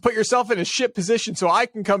things to put yourself in a shit position so I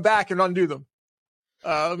can come back and undo them.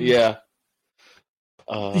 Yeah.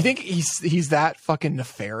 You think he's that fucking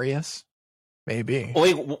nefarious? Maybe.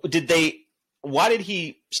 Wait, why did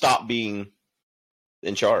he stop being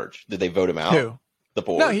in charge? Did they vote him out? Who? The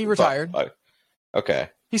board? No, he retired. Okay.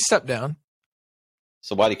 He stepped down.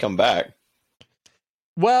 So why'd he come back?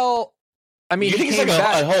 Well, I mean, you think it's like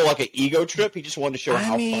a whole like an ego trip? He just wanted to show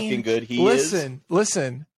how fucking good he is?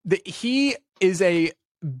 Listen. He is a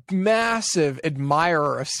massive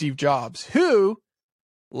admirer of Steve Jobs, who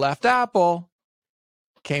left Apple,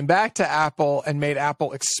 came back to Apple, and made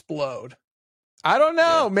Apple explode. I don't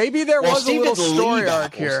know. Yeah. Maybe there was a little story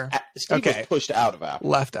arc here. Steve was pushed out of Apple.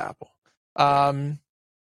 Left Apple. I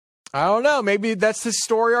don't know. Maybe that's the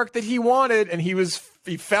story arc that he wanted, and he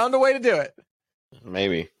found a way to do it.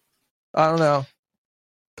 Maybe. I don't know.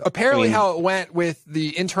 Apparently, how it went with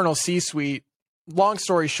the internal C-suite, long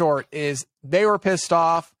story short, is they were pissed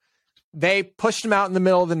off. They pushed him out in the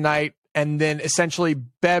middle of the night and then essentially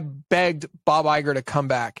begged Bob Iger to come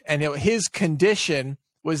back. And his condition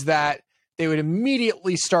was that they would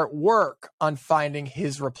immediately start work on finding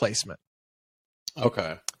his replacement.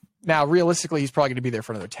 Okay. Now, realistically, he's probably going to be there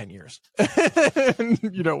for another 10 years.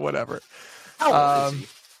 Whatever. How old is he?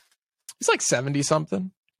 He's like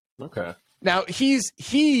 70-something. Okay. Now, he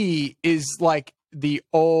is like the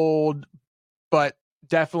old, but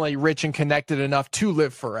definitely rich and connected enough to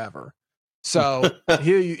live forever. So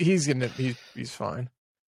he's fine.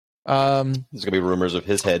 There's gonna be rumors of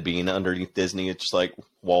his head being underneath Disney. It's just like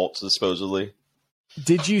Walt, supposedly.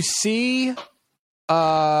 Did you see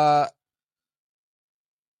Tron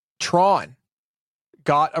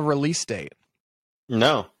got a release date?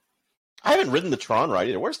 No. I haven't ridden the Tron ride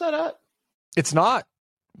either. Where's that at? It's not.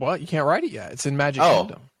 Well, you can't ride it yet. It's in Magic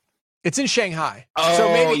Kingdom. It's in Shanghai. Oh, so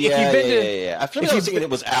maybe if you've been I feel like I was thinking it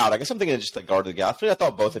was out. I guess I'm thinking it's just like Guardians of the Galaxy. I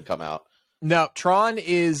thought both had come out. No, Tron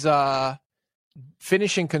is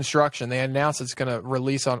finishing construction. They announced it's going to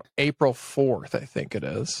release on April 4th, I think it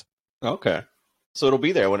is. Okay. So it'll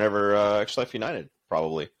be there whenever Extra Life United,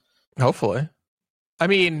 probably. Hopefully. I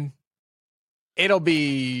mean, it'll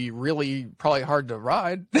be probably hard to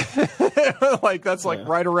ride. Like, that's like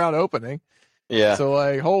right around opening. Yeah. So,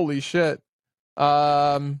 like, holy shit.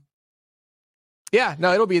 Yeah,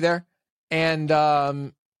 no, it'll be there. And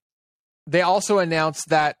they also announced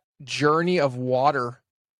that Journey of Water,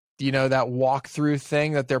 that walkthrough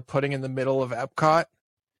thing that they're putting in the middle of Epcot,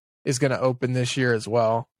 is going to open this year as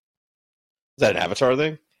well. Is that an Avatar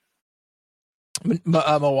thing?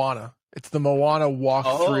 Moana. It's the Moana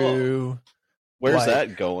walkthrough Where's like,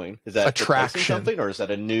 that going? Is that attraction. replacing something, or is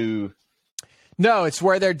that a new? No, it's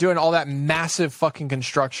where they're doing all that massive fucking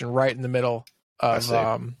construction right in the middle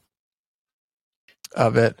of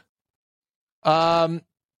it.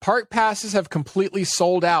 Park passes have completely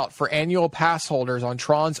sold out for annual pass holders on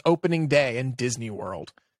Tron's opening day in Disney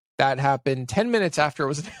World. That happened 10 minutes after it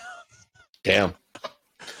was announced. Damn.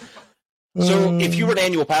 So if you were an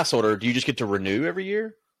annual pass holder, do you just get to renew every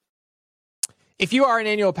year? If you are an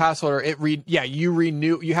annual pass holder, you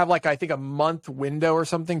renew. You have like, I think, a month window or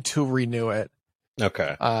something to renew it.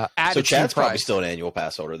 Okay. At so a Chad's cheap probably price. still an annual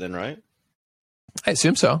pass holder then, right? I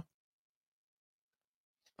assume so.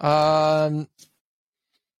 God,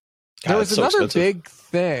 There was it's so another expensive. big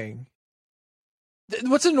thing.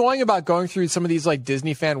 What's annoying about going through some of these like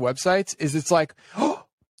Disney fan websites is it's like, oh,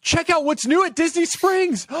 check out what's new at Disney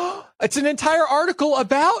Springs. It's an entire article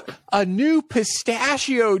about a new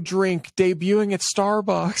pistachio drink debuting at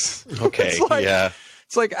Starbucks. Okay, It's like, yeah.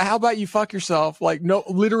 It's like, how about you fuck yourself? Like, no,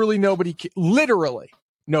 literally nobody cares.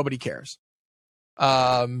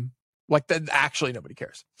 Actually nobody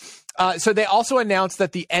cares. So they also announced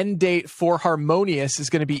that the end date for Harmonious is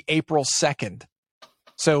going to be April 2nd.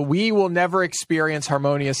 So we will never experience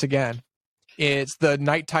Harmonious again. It's the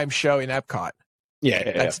nighttime show in Epcot.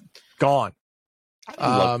 Yeah. That's gone.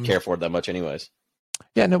 I don't care for it that much anyways.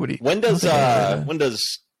 Yeah, nobody. When does the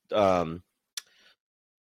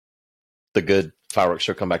good fireworks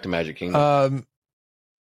show come back to Magic Kingdom?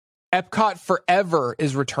 Epcot Forever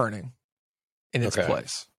is returning in its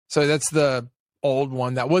place. So that's the old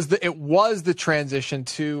one. It was the transition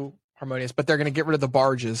to Harmonious, but they're going to get rid of the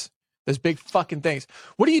barges. Those big fucking things.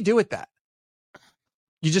 What do you do with that?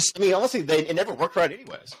 You just... I mean, honestly, it never worked right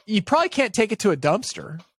anyways. You probably can't take it to a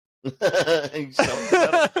dumpster. Give this some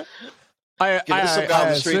guy on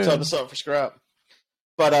the street, tell him to sell it for scrap.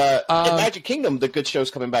 But at Magic Kingdom, the good show's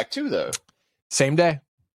coming back too, though. Same day.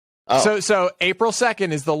 Oh. So April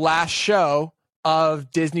 2nd is the last show of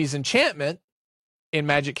Disney's Enchantment in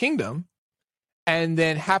Magic Kingdom. And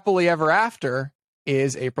then Happily Ever After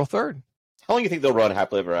is April 3rd. How long do you think they'll run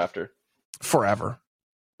Happily Ever After? Forever.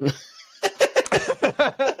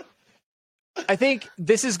 I think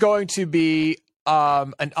this is going to be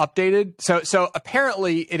an updated. So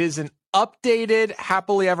apparently it is an updated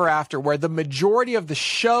Happily Ever After where the majority of the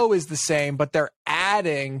show is the same, but they're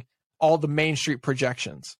adding all the Main Street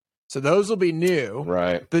projections. So those will be new.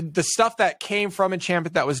 Right. The stuff that came from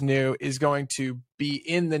Enchantment that was new is going to be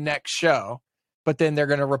in the next show, but then they're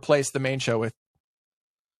going to replace the main show with.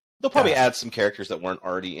 They'll probably add some characters that weren't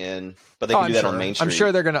already in, but they can do that on Main Street. I'm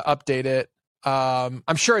sure they're going to update it. I'm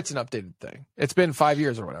sure it's an updated thing. It's been 5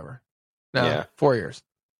 years or whatever. No, 4 years,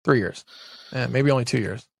 3 years, maybe only 2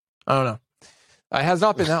 years. I don't know. It has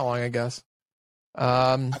not been that long, I guess.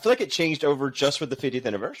 I feel like it changed over just for the 50th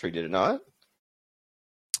anniversary, did it not?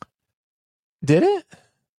 Did it?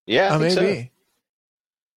 Yeah, I think maybe. so.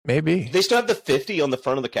 Maybe. They still have the 50 on the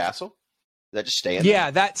front of the castle? Is that just staying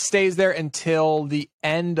there? That stays there until the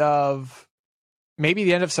end of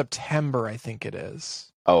September, I think it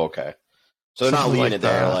is. Oh, okay. So they're not leaving like it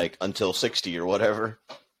there like until 60 or whatever.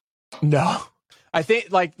 No. I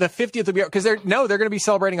think like the 50th will be because they're going to be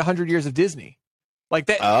celebrating 100 years of Disney. Like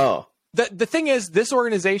that. Oh. The thing is, this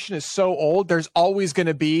organization is so old, there's always going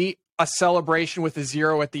to be a celebration with a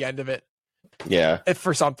zero at the end of it. Yeah.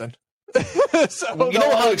 For something. So you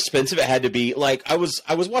know how expensive it had to be? Like I was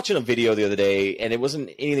watching a video the other day and it wasn't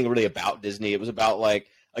anything really about Disney. It was about like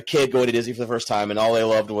a kid going to Disney for the first time and all they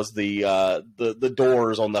loved was the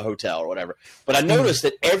doors on the hotel or whatever. But I noticed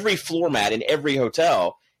that every floor mat in every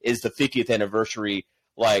hotel is the 50th anniversary.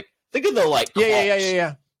 Like think of the like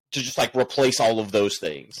yeah. To just like replace all of those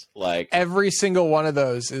things. Like every single one of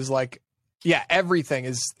those is like everything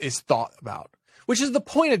is thought about. Which is the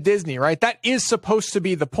point of Disney, right? That is supposed to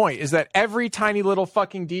be the point, is that every tiny little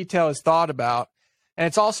fucking detail is thought about. And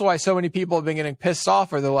it's also why so many people have been getting pissed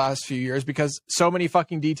off over the last few years because so many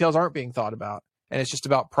fucking details aren't being thought about. And it's just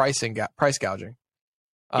about price gouging.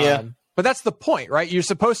 But that's the point, right? You're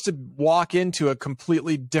supposed to walk into a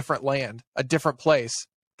completely different land, a different place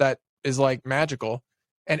that is like magical,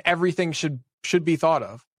 and everything should be thought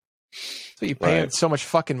of. So you pay so much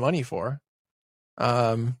fucking money for.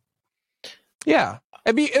 Yeah,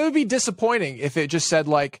 it would be disappointing if it just said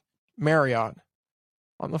like Marriott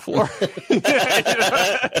on the floor,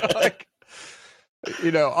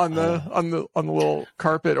 on the little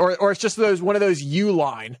carpet, or it's just one of those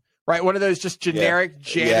U-line, right? One of those just generic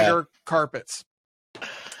janitor carpets.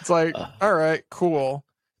 It's like, all right, cool.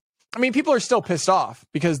 I mean, people are still pissed off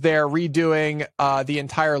because they're redoing the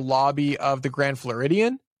entire lobby of the Grand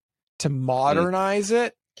Floridian to modernize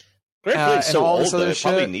it. Grand Floridian's so all old this that other it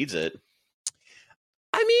probably shit. needs it.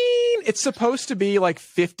 mean, it's supposed to be like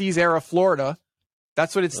 50s era Florida.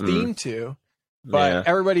 That's what it's themed to. But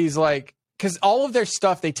everybody's like, because all of their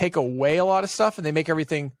stuff, they take away a lot of stuff and they make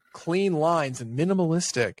everything clean lines and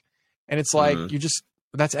minimalistic. And it's like,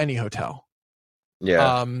 that's any hotel.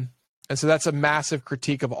 Yeah. And so that's a massive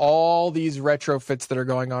critique of all these retrofits that are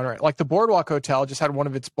going on, right? Like the Boardwalk Hotel just had one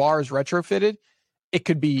of its bars retrofitted. It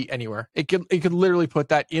could be anywhere. It could literally put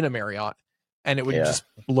that in a Marriott and it would just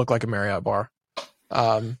look like a Marriott bar.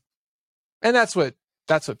 And that's what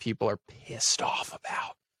people are pissed off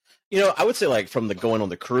about. You know, I would say like from the going on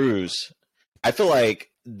the cruise, I feel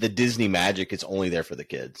like the Disney magic is only there for the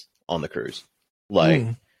kids on the cruise. Like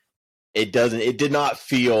it did not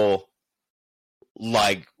feel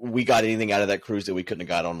like we got anything out of that cruise that we couldn't have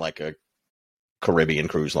got on like a Caribbean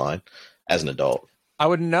cruise line as an adult. I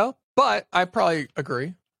wouldn't know, but I probably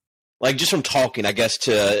agree. Like just from talking, I guess,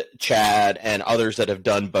 to Chad and others that have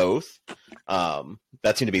done both,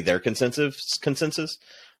 that seemed to be their consensus.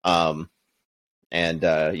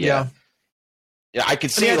 Yeah, I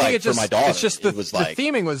could see like for my daughter, it's just the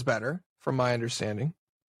theming was better from my understanding.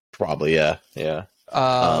 Probably, yeah.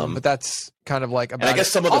 But that's kind of like about. And I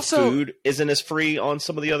guess some of the food isn't as free on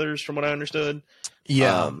some of the others, from what I understood.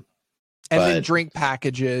 Yeah, and then drink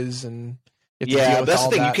packages and. Yeah, that's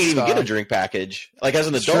the thing. You can't even get a drink package. Like as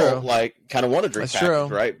an adult, like kind of want a drink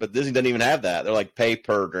package, right? But Disney doesn't even have that. They're like pay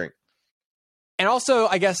per drink. And also,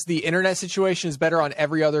 I guess the internet situation is better on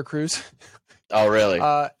every other cruise. Oh, really?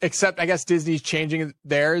 Except, I guess Disney's changing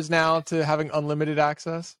theirs now to having unlimited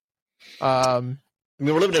access. I mean,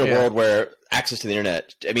 we're living in a world where access to the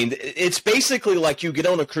internet, I mean, it's basically like you get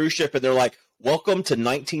on a cruise ship and they're like, welcome to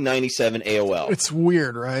 1997 AOL. It's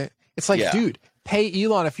weird, right? It's like, dude, pay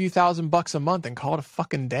Elon a few $1,000 a month and call it a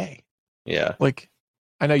fucking day. Yeah. Like,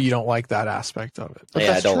 I know you don't like that aspect of it. But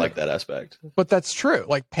I don't like that aspect. But that's true.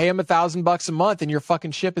 Like, pay him $1,000 a month and your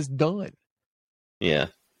fucking ship is done. Yeah.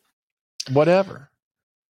 Whatever.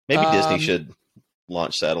 Maybe Disney should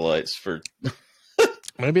launch satellites for.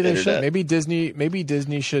 Maybe they should. Maybe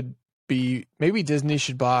Disney should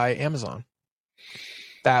buy Amazon.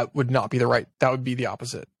 That would not be that would be the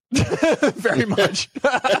opposite. Very much.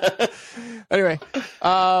 Anyway,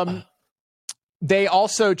 they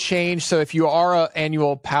also changed. So if you are an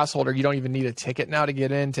annual pass holder, you don't even need a ticket now to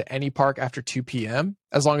get into any park after 2 p.m.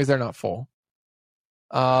 as long as they're not full.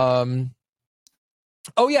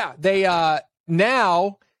 Oh yeah, they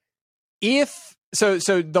now the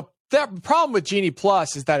problem with Genie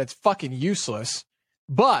Plus is that it's fucking useless,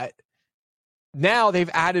 but now they've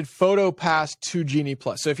added Photo Pass to Genie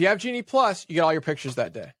Plus. So if you have Genie Plus, you get all your pictures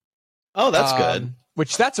that day. Oh, that's good.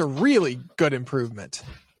 That's a really good improvement.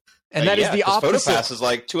 And that is the opposite. Photo Pass is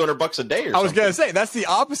like $200 a day or something. I was gonna say that's the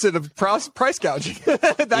opposite of price gouging.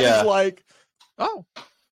 Is like, oh,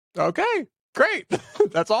 okay. Great.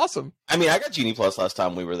 That's awesome. I mean, I got Genie Plus last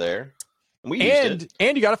time we were there. And we used it.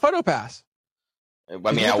 And you got a Photo Pass. I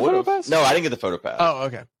mean, I would have. No, I didn't get the Photo Pass. Oh,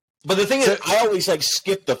 okay. But the thing is, I always like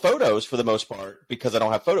skip the photos for the most part because I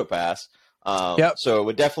don't have Photo Pass. So it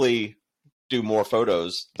would definitely do more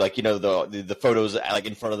photos. Like, you know, the photos like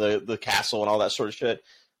in front of the castle and all that sort of shit.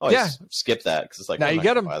 Skip that because it's like, now you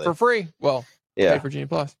get them for free. Well, pay for Genie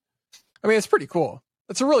Plus. I mean, it's pretty cool.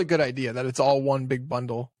 It's a really good idea that it's all one big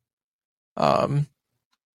bundle.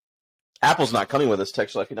 Apple's not coming with us,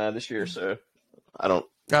 Tex Lucky 9 this year, so I don't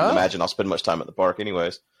imagine I'll spend much time at the park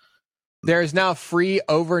anyways. There is now free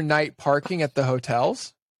overnight parking at the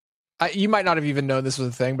hotels. You might not have even known this was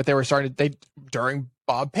a thing, but they were during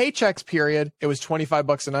Bob Paycheck's period, it was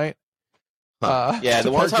 $25 a night.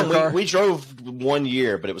 The one time we drove 1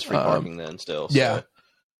 year, but it was free parking then still. So.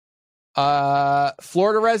 Yeah.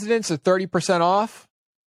 Florida residents are 30% off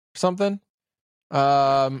something.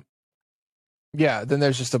 Yeah, then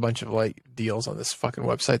there's just a bunch of like deals on this fucking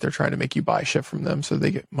website. They're trying to make you buy shit from them so they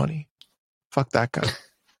get money. Fuck that guy.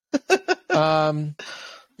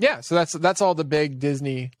 Yeah, so that's all the big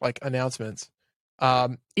Disney like announcements.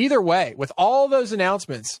 Either way, with all those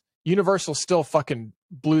announcements, Universal still fucking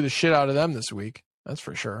blew the shit out of them this week. That's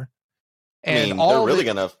for sure. And they're really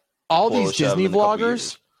gonna all these Disney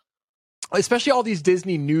vloggers, especially all these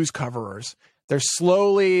Disney news coverers, they're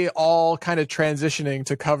slowly all kind of transitioning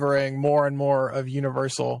to covering more and more of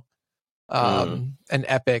Universal and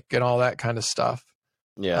Epic and all that kind of stuff.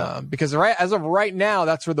 Yeah. Because as of right now,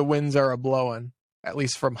 that's where the winds are blowing, at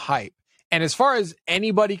least from hype. And as far as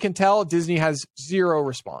anybody can tell, Disney has zero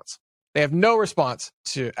response. They have no response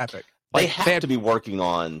to Epic. They have to be working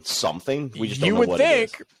on something. We just don't know what it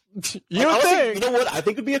is. You would think. You know what I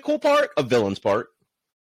think would be a cool park? A Villains park.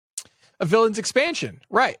 A Villains expansion.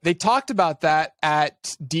 Right. They talked about that at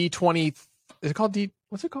D20. Is it called D?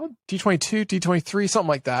 what's it called? D22, D23, something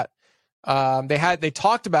like that. They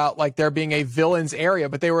talked about like there being a villains area,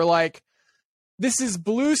 but they were like, this is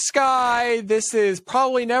blue sky. This is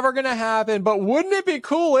probably never going to happen, but wouldn't it be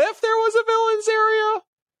cool if there was a villains area?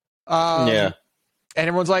 Yeah. And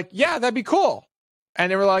everyone's like, yeah, that'd be cool.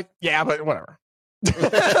 And they were like, yeah, but whatever. I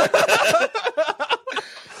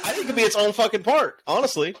think it could be its own fucking park,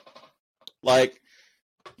 honestly. Like,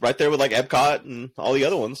 right there with like Epcot and all the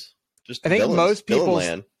other ones. Just I think most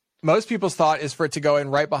people's thought is for it to go in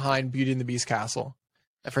right behind Beauty and the Beast Castle.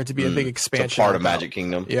 And for it to be a big expansion. It's a part of Magic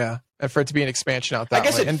Kingdom. Yeah. And for it to be an expansion out that way.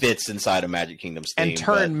 I guess it fits inside of Magic Kingdom's theme. And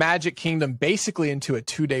turn Magic Kingdom basically into a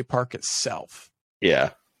 2-day park itself.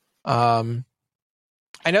 Yeah.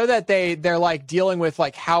 I know that they're like dealing with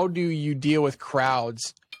like, how do you deal with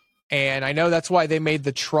crowds? And I know that's why they made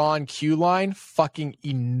the Tron queue line fucking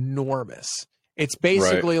enormous. It's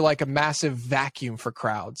basically like a massive vacuum for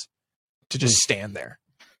crowds to just stand there.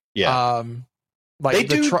 Yeah. Like they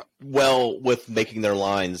do well with making their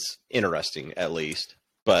lines interesting, at least.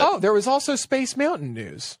 But there was also Space Mountain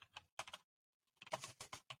news.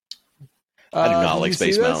 I do not like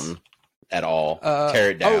Space Mountain at all.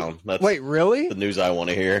 Tear it down. That's wait, really? The news I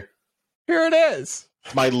want to hear. Here it is.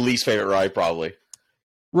 My least favorite ride, probably.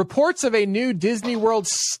 Reports of a new Disney World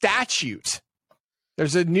statute.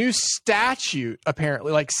 There's a new statute,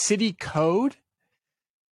 apparently, like city code,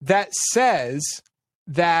 that says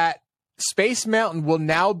that Space Mountain will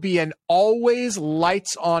now be an always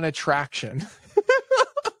lights on attraction.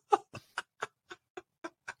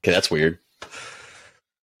 Okay, that's weird.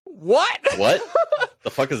 What? What? The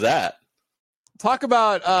fuck is that? Talk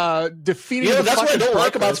about defeating the that's what I don't purpose.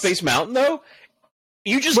 like about Space Mountain, though.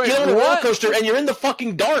 You just get on a roller coaster and you're in the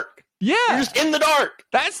fucking dark. Yeah. You're just in the dark.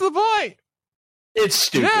 That's the point. It's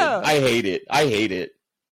stupid. Yeah. I hate it.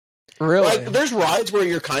 Really? Like, there's rides where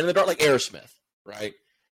you're kind of in the dark, like Aerosmith, right?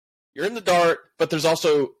 You're in the dark, but there's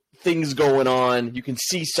also things going on. You can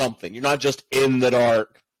see something. You're not just in the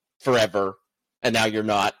dark forever, and now you're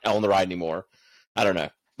not on the ride anymore. I don't know.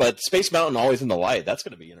 But Space Mountain always in the light. That's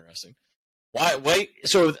going to be interesting. Why? Wait.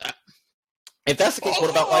 So, if that's the case, what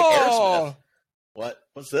about like Aerosmith?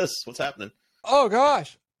 What's this? What's happening? Oh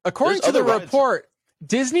gosh! According to the report,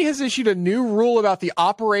 Disney has issued a new rule about the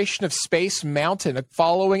operation of Space Mountain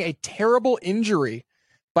following a terrible injury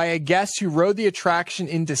by a guest who rode the attraction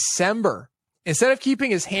in December. Instead of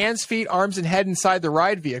keeping his hands, feet, arms, and head inside the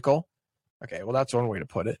ride vehicle, okay, well, that's one way to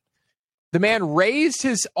put it, the man raised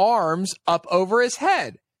his arms up over his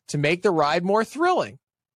head to make the ride more thrilling.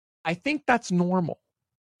 I think that's normal.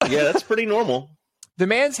 Yeah, that's pretty normal. The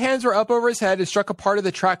man's hands were up over his head and struck a part of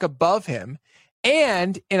the track above him.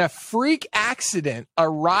 And in a freak accident, a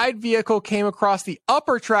ride vehicle came across the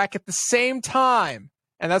upper track at the same time.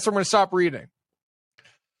 And that's where I'm going to stop reading.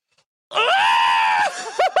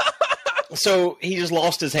 So he just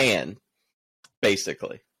lost his hand,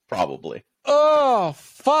 basically, probably. Oh,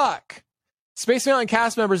 fuck. Space Mountain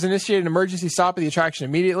cast members initiated an emergency stop of the attraction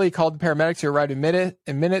immediately, called the paramedics who arrived in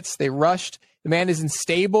minutes. They rushed. The man is in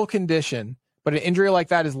stable condition, but an injury like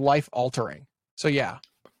that is life-altering. So, yeah,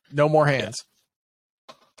 no more hands.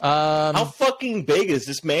 Yeah. How fucking big is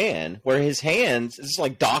this man? Where his hands, is this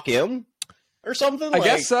like Doc M or something? I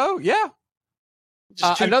guess so, yeah.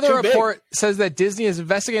 Another report says that Disney is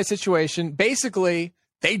investigating a situation. Basically,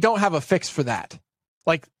 they don't have a fix for that.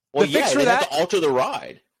 Like, the fix for that, have to alter the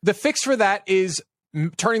ride. The fix for that is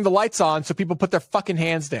turning the lights on so people put their fucking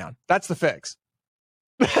hands down. That's the fix.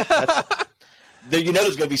 You know,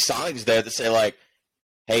 there's going to be signs there that say, like,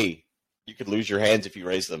 "Hey, you could lose your hands if you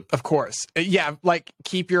raise them." Of course, yeah. Like,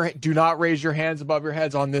 do not raise your hands above your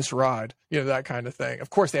heads on this ride. You know, that kind of thing. Of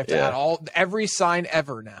course, they have to add every sign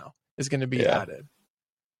ever now is going to be added.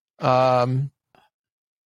 You know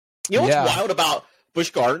what's wild about Busch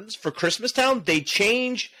Gardens for Christmas Town? They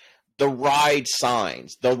change the ride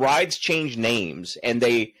signs. The rides change names, and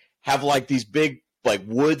they have like these big like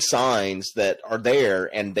wood signs that are there,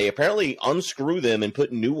 and they apparently unscrew them and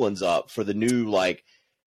put new ones up for the new like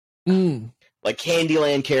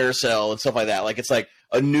Candyland Carousel and stuff like that. Like it's like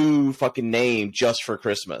a new fucking name just for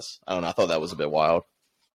Christmas. I don't know. I thought that was a bit wild.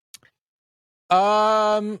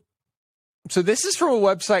 So this is from a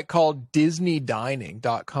website called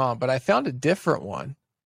DisneyDining.com, but I found a different one.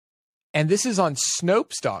 And this is on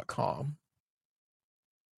Snopes.com.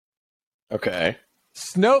 Okay.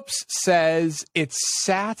 Snopes says it's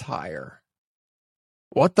satire.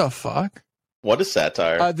 What the fuck? What is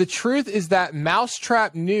satire? The truth is that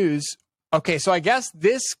Mousetrap News. Okay, so I guess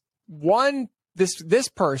this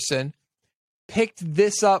person picked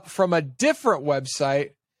this up from a different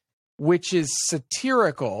website, which is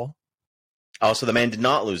satirical. Oh, so the man did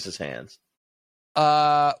not lose his hands.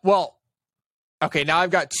 Well, okay, now I've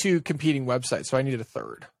got two competing websites, so I need a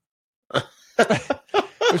third.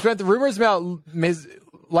 Which meant the rumors about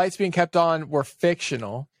lights being kept on were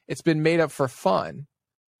fictional. It's been made up for fun.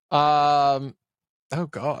 Oh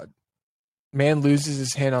God. Man loses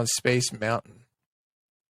his hand on Space Mountain.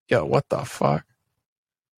 Yo, what the fuck?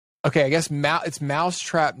 Okay, I guess it's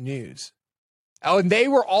Mousetrap News. Oh, and they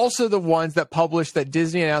were also the ones that published that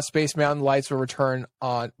Disney announced Space Mountain lights will turn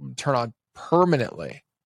on permanently.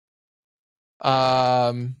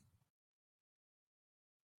 So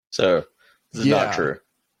this is not true.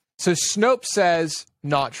 So Snopes says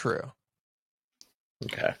not true.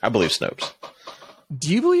 Okay, I believe Snopes.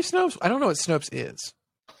 Do you believe Snopes? I don't know what Snopes is.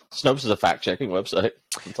 Snopes is a fact-checking website.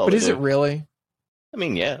 But is it really? I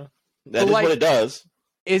mean, yeah. That is what it does.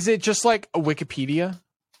 Is it just like a Wikipedia?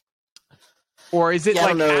 Or is it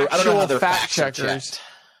like actual fact checkers?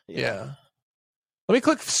 Yeah. Let me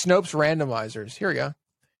click Snopes randomizers. Here we go.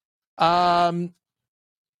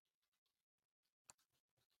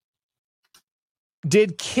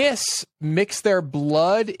 Did Kiss mix their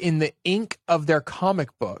blood in the ink of their comic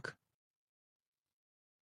book?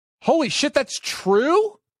 Holy shit, that's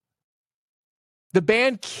true? The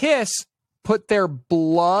band Kiss put their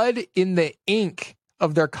blood in the ink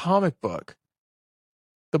of their comic book.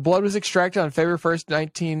 The blood was extracted on February 1st,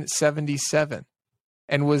 1977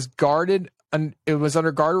 and was guarded. It was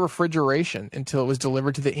under guarded refrigeration until it was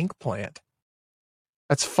delivered to the ink plant.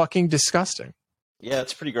 That's fucking disgusting. Yeah,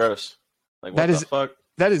 it's pretty gross. Like, what the fuck?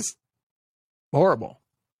 That is horrible.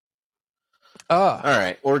 All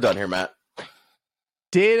right, we're done here, Matt.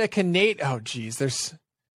 Did a Canadian... Oh, geez. There's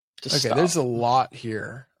a lot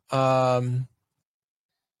here. Oh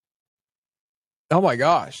my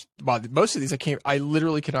gosh! Wow, most of these I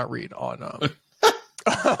literally cannot read on on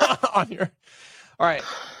here. All right,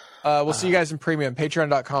 we'll see you guys in premium.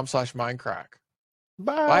 Patreon.com/Mindcrack.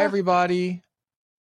 Bye everybody.